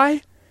again.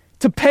 Why?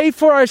 To pay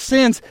for our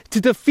sins,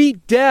 to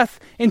defeat death,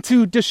 and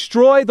to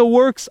destroy the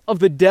works of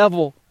the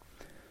devil.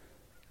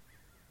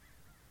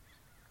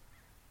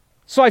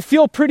 So I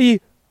feel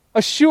pretty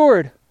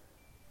assured,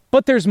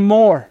 but there's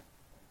more.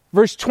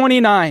 Verse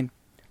 29,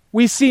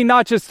 we see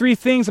not just 3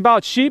 things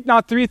about sheep,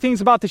 not 3 things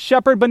about the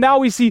shepherd, but now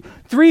we see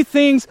 3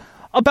 things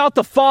about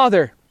the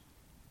Father.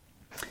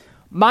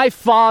 My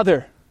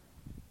Father.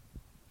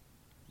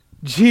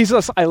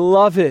 Jesus, I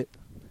love it.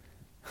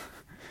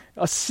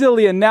 A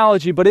silly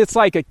analogy, but it's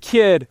like a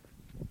kid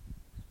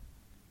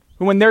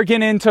who, when they're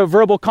getting into a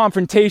verbal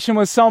confrontation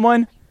with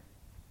someone,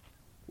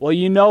 well,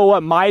 you know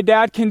what my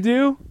dad can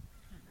do?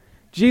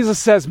 Jesus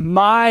says,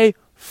 my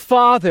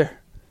Father,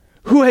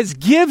 who has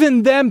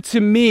given them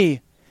to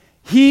me,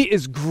 he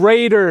is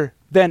greater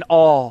than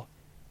all,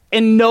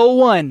 and no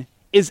one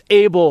is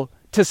able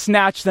to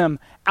snatch them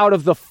out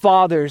of the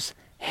Father's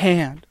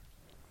hand.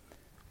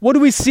 What do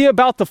we see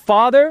about the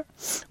Father?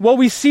 Well,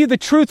 we see the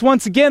truth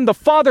once again. The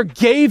Father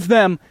gave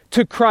them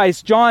to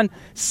Christ. John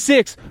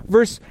 6,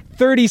 verse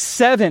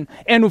 37.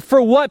 And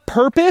for what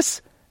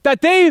purpose?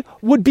 That they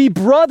would be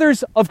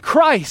brothers of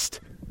Christ.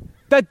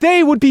 That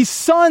they would be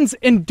sons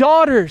and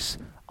daughters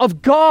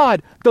of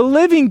God, the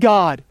living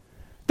God.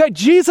 That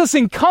Jesus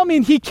in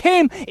coming, he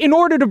came in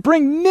order to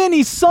bring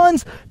many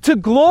sons to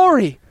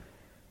glory.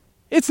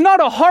 It's not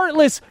a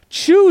heartless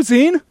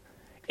choosing.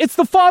 It's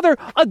the Father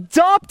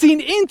adopting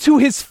into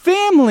his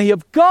family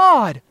of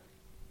God.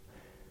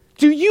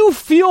 Do you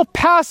feel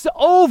passed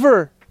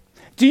over?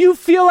 Do you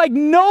feel like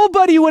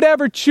nobody would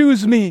ever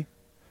choose me?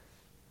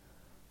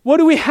 What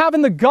do we have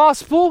in the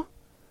gospel?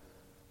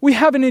 We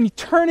have an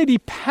eternity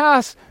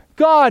past.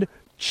 God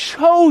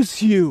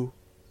chose you.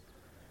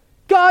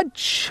 God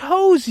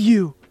chose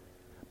you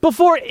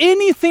before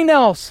anything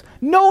else,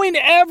 knowing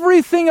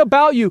everything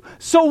about you.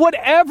 So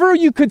whatever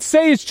you could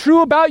say is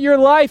true about your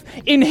life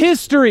in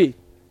history,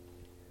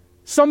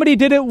 somebody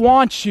didn't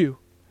want you.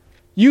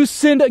 You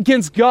sinned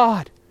against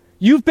God.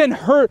 You've been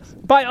hurt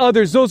by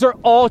others. Those are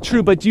all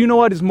true. But do you know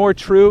what is more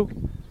true?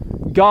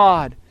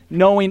 God,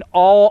 knowing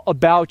all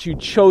about you,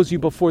 chose you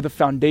before the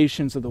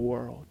foundations of the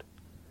world,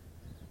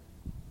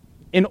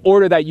 in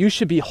order that you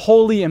should be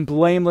holy and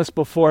blameless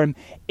before him.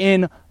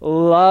 In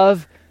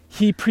love,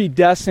 he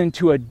predestined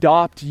to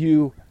adopt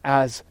you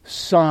as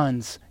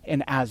sons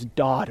and as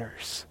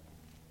daughters.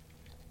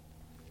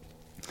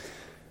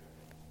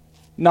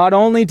 Not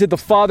only did the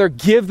Father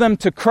give them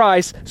to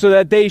Christ so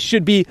that they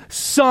should be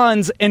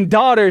sons and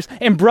daughters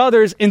and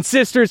brothers and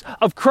sisters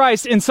of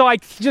Christ. And so I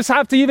just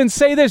have to even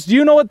say this. Do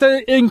you know what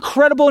the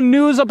incredible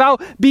news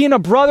about being a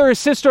brother or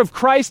sister of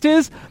Christ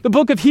is? The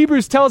book of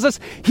Hebrews tells us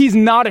he's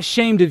not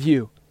ashamed of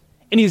you.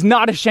 And he's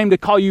not ashamed to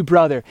call you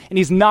brother. And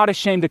he's not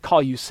ashamed to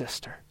call you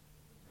sister.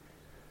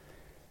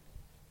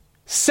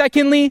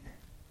 Secondly,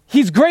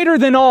 he's greater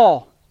than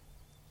all.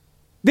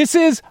 This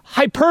is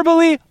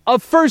hyperbole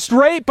of first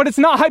rate, but it's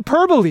not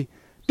hyperbole.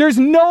 There's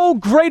no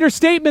greater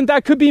statement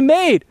that could be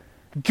made.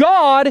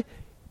 God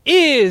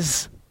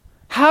is.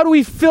 How do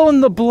we fill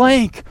in the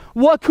blank?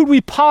 What could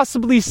we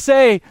possibly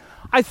say?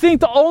 I think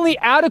the only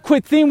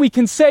adequate thing we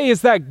can say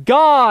is that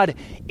God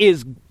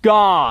is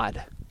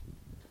God.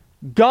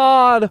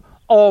 God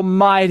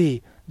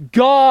Almighty.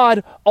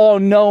 God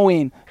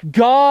all-knowing,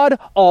 God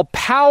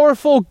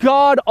all-powerful,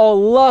 God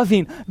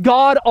all-loving,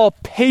 God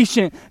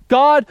all-patient,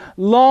 God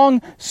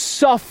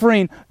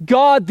long-suffering,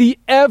 God the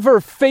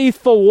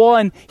ever-faithful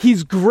one.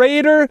 He's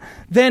greater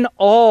than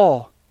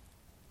all.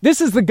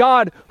 This is the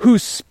God who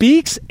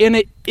speaks and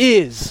it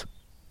is.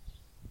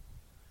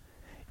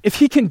 if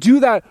he can do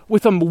that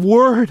with a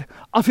word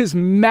of his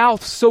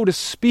mouth, so to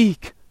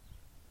speak,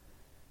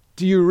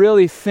 do you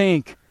really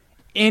think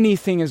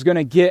anything is going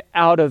to get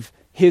out of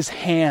his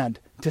hand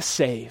to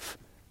save?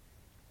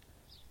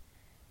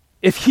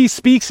 If he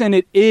speaks and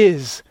it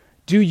is,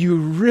 do you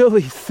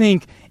really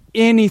think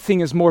anything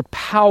is more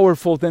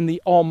powerful than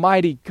the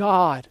Almighty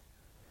God?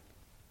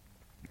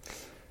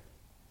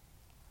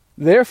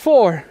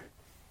 Therefore,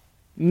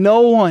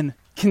 no one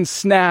can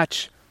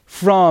snatch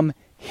from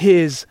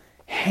his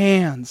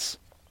hands.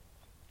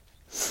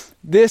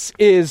 This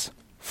is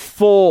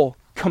full,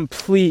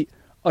 complete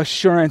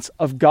assurance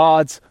of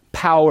God's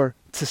power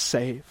to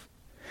save.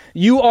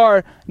 You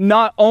are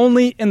not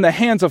only in the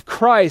hands of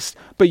Christ,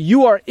 but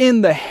you are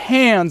in the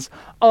hands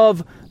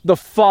of the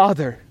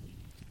Father.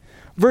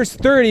 Verse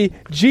 30,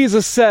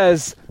 Jesus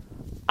says,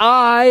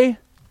 I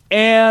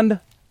and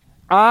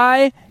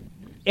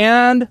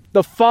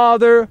the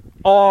Father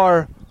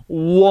are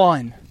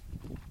one.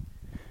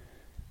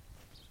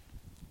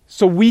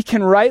 So we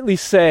can rightly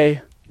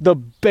say the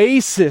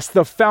basis,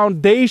 the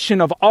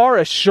foundation of our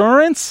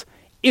assurance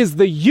is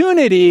the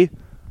unity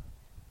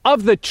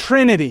of the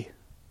Trinity.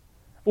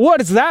 What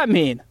does that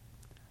mean?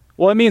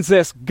 Well, it means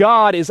this: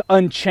 God is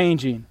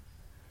unchanging.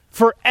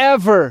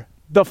 Forever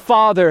the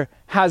Father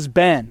has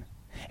been.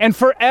 And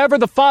forever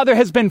the Father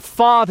has been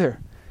Father.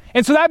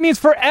 And so that means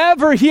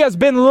forever he has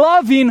been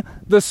loving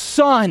the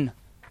Son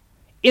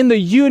in the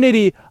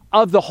unity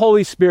of the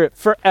Holy Spirit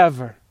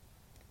forever.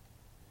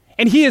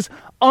 And he is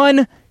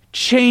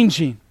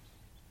unchanging.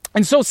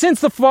 And so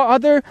since the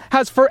Father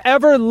has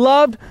forever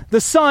loved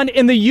the Son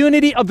in the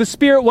unity of the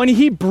Spirit, when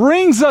he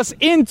brings us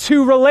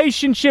into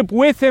relationship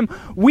with him,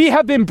 we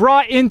have been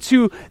brought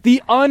into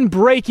the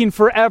unbreaking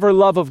forever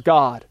love of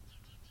God.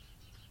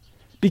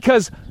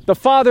 Because the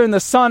Father and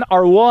the Son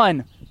are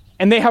one,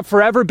 and they have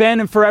forever been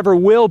and forever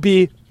will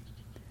be,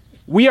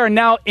 we are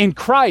now in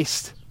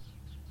Christ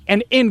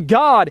and in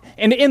God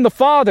and in the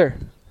Father.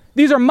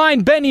 These are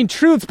mind-bending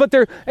truths, but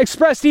they're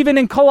expressed even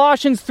in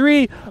Colossians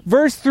 3,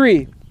 verse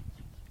 3.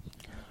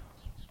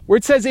 Where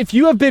it says, if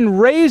you have been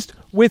raised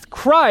with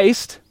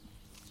Christ,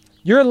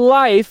 your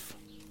life,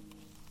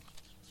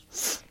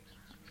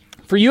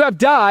 for you have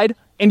died,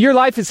 and your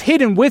life is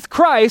hidden with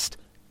Christ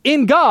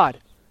in God.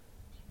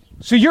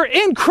 So you're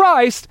in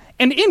Christ,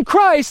 and in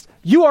Christ,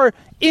 you are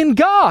in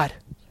God.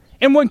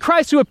 And when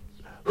Christ,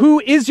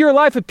 who is your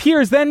life,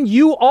 appears, then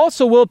you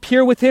also will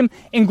appear with him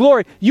in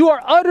glory. You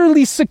are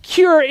utterly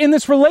secure in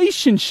this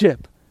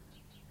relationship.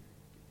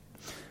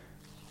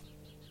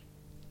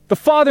 The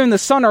Father and the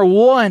Son are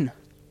one.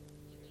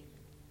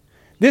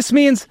 This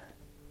means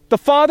the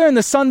Father and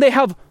the Son, they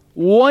have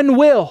one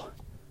will.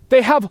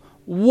 They have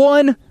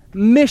one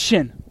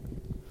mission.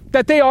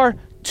 That they are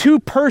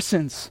two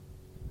persons,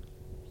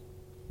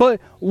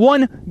 but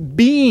one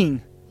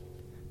being.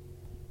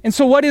 And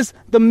so what is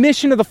the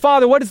mission of the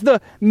Father? What is the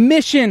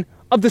mission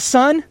of the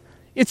Son?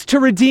 It's to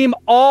redeem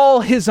all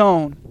his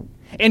own.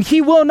 And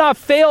he will not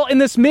fail in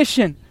this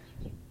mission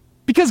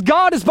because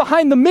God is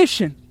behind the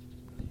mission.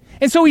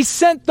 And so he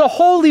sent the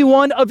Holy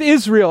One of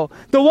Israel,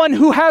 the one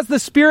who has the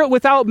Spirit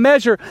without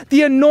measure,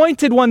 the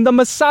Anointed One, the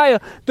Messiah,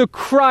 the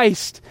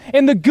Christ.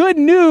 And the good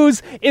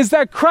news is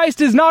that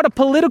Christ is not a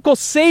political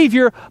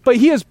savior, but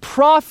he is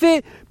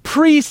prophet,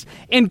 priest,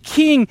 and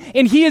king.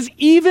 And he is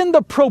even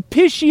the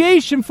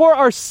propitiation for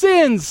our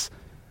sins.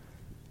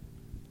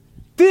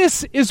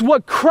 This is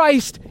what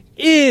Christ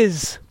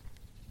is.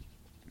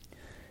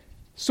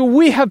 So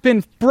we have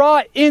been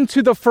brought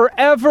into the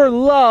forever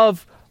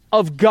love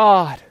of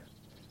God.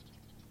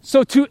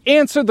 So to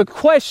answer the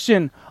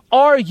question,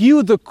 are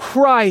you the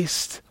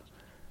Christ?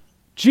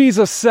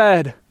 Jesus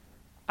said,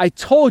 I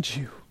told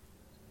you,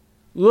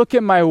 look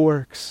at my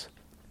works.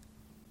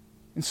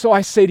 And so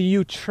I say to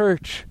you,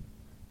 church,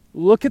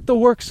 look at the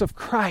works of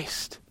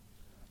Christ.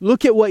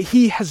 Look at what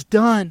he has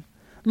done.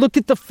 Look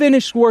at the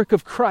finished work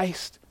of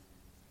Christ.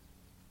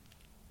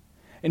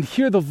 And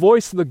hear the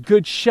voice of the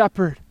Good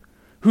Shepherd,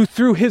 who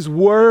through his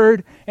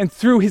word and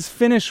through his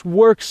finished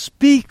work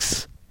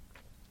speaks.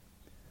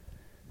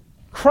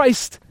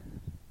 Christ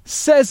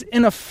says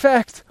in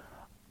effect,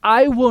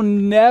 I will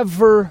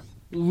never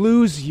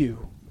lose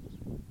you.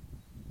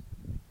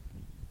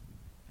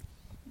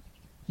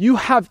 You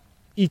have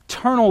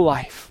eternal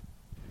life.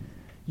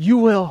 You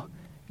will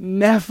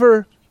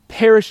never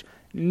perish.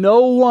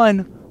 No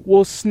one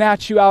will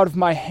snatch you out of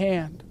my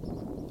hand.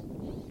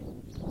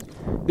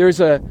 There's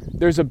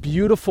a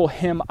beautiful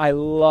hymn I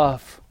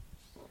love.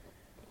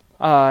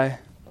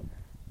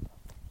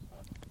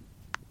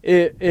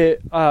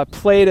 It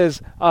played as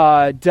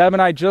Deb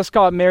and I just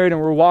got married and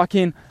we're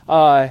walking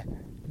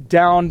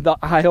down the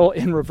aisle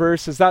in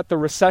reverse. Is that the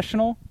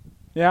recessional?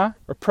 Yeah?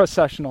 Or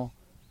processional?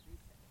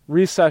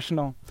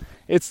 Recessional.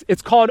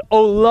 It's called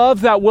 "O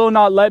Love That Will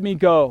Not Let Me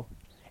Go."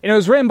 And it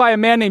was written by a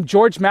man named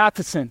George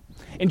Matheson.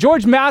 And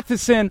George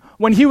Matheson,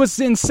 when he was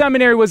in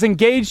seminary, was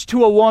engaged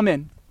to a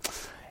woman.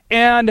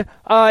 And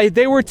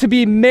they were to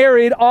be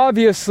married,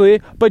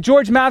 obviously, but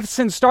George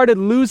Matheson started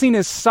losing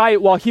his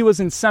sight while he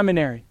was in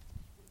seminary.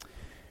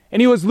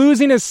 And he was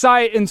losing his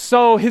sight, and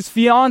so his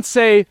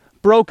fiancée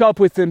broke up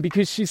with him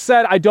because she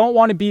said, I don't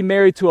want to be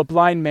married to a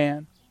blind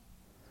man.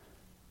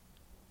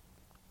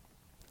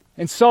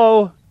 And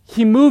so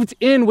he moved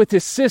in with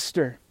his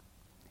sister,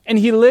 and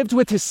he lived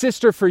with his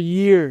sister for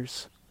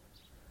years.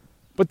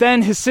 But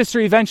then his sister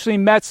eventually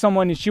met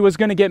someone, and she was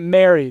going to get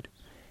married.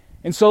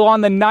 And so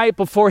on the night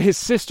before his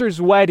sister's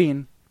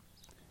wedding,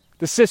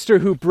 the sister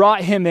who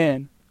brought him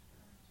in,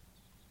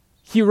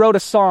 he wrote a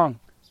song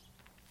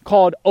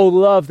called, "Oh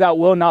Love That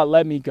Will Not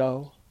Let Me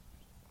Go."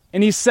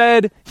 And he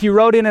said he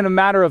wrote it in a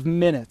matter of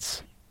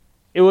minutes.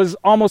 It was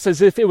almost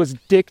as if it was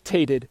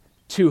dictated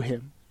to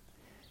him.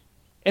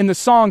 And the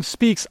song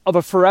speaks of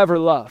a forever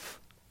love.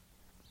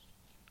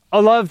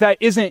 A love that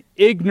isn't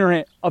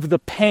ignorant of the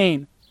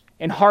pain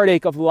and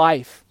heartache of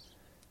life,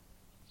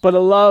 but a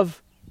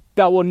love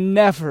that will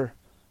never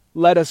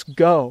let us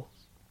go.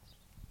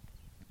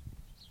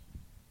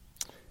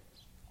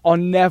 I'll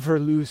never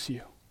lose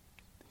you.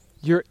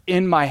 You're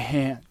in my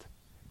hand.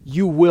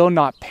 You will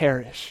not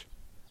perish.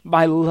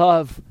 My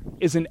love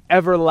is an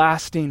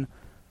everlasting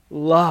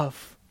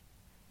love.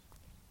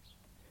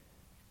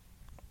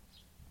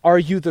 Are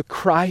you the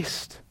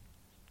Christ?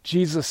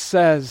 Jesus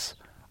says,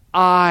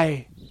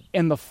 I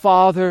and the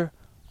Father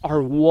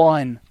are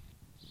one.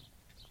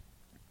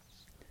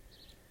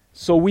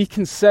 So we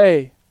can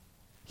say,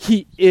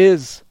 he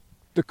is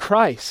the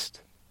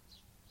Christ,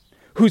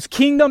 whose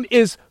kingdom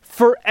is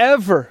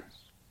forever,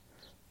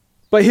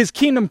 but his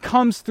kingdom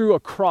comes through a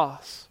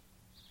cross.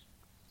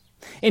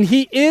 And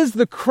he is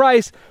the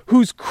Christ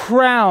whose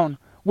crown,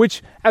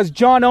 which, as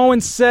John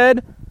Owen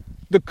said,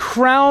 the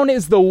crown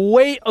is the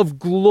weight of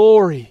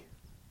glory.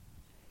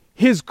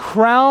 His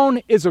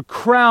crown is a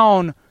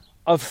crown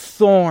of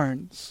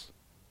thorns.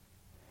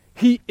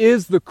 He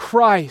is the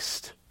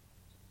Christ,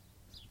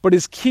 but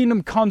his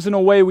kingdom comes in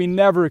a way we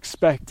never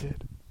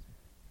expected.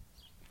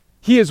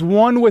 He is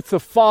one with the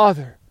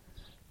Father,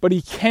 but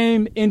he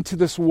came into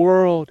this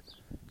world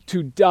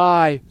to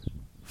die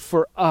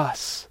for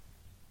us.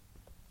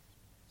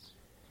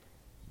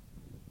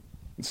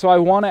 And so I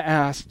want to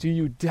ask, do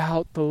you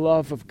doubt the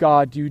love of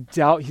God? Do you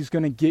doubt he's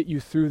going to get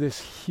you through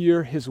this?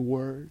 Hear his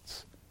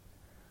words.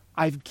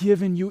 I've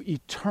given you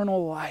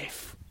eternal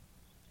life.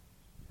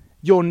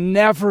 You'll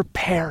never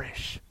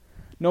perish.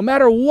 No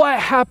matter what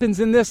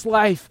happens in this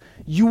life,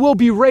 you will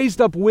be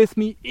raised up with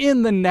me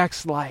in the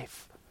next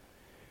life.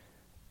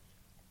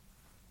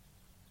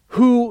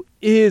 Who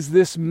is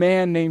this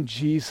man named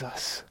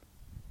Jesus?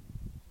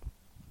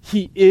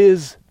 He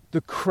is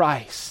the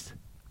Christ.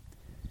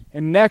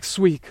 And next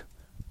week,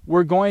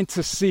 we're going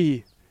to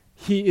see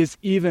he is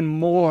even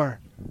more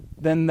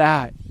than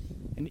that,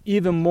 and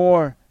even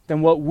more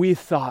than what we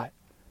thought.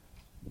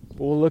 But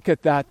we'll look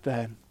at that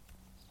then.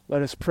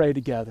 Let us pray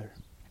together.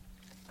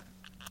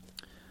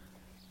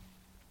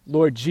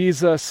 Lord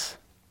Jesus,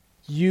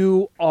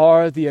 you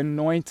are the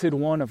anointed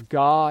one of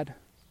God.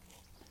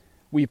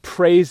 We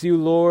praise you,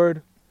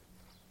 Lord,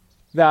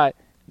 that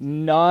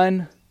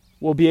none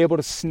will be able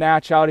to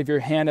snatch out of your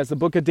hand. As the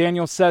book of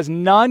Daniel says,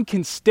 none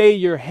can stay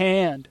your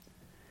hand.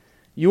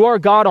 You are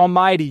God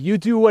Almighty. You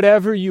do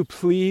whatever you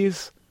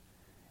please.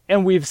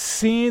 And we've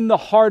seen the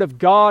heart of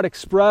God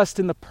expressed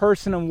in the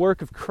person and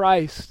work of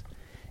Christ.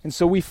 And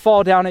so we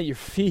fall down at your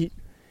feet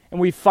and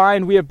we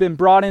find we have been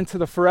brought into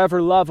the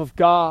forever love of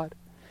God.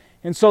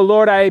 And so,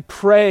 Lord, I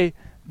pray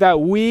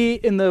that we,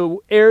 in the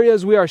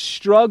areas we are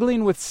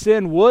struggling with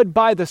sin, would,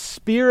 by the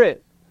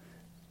Spirit,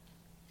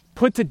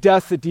 put to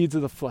death the deeds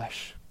of the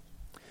flesh.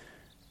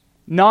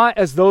 Not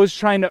as those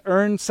trying to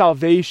earn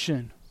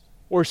salvation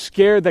or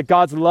scared that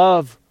God's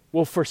love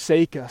will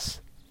forsake us,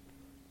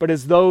 but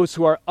as those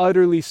who are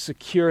utterly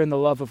secure in the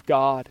love of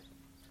God.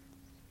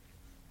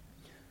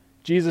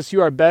 Jesus,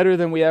 you are better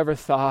than we ever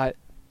thought.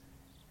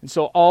 And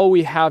so all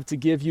we have to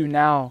give you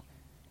now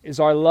is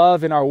our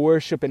love and our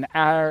worship and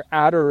our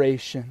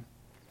adoration.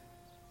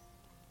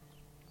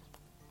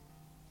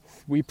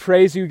 We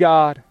praise you,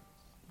 God.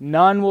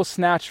 None will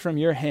snatch from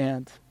your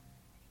hand.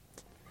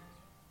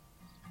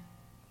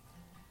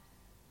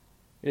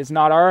 It is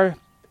not our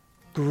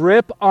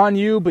grip on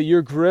you, but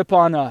your grip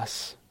on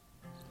us.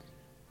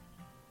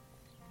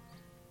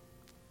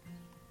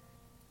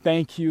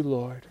 Thank you,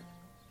 Lord.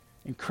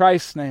 In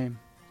Christ's name,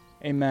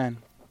 amen.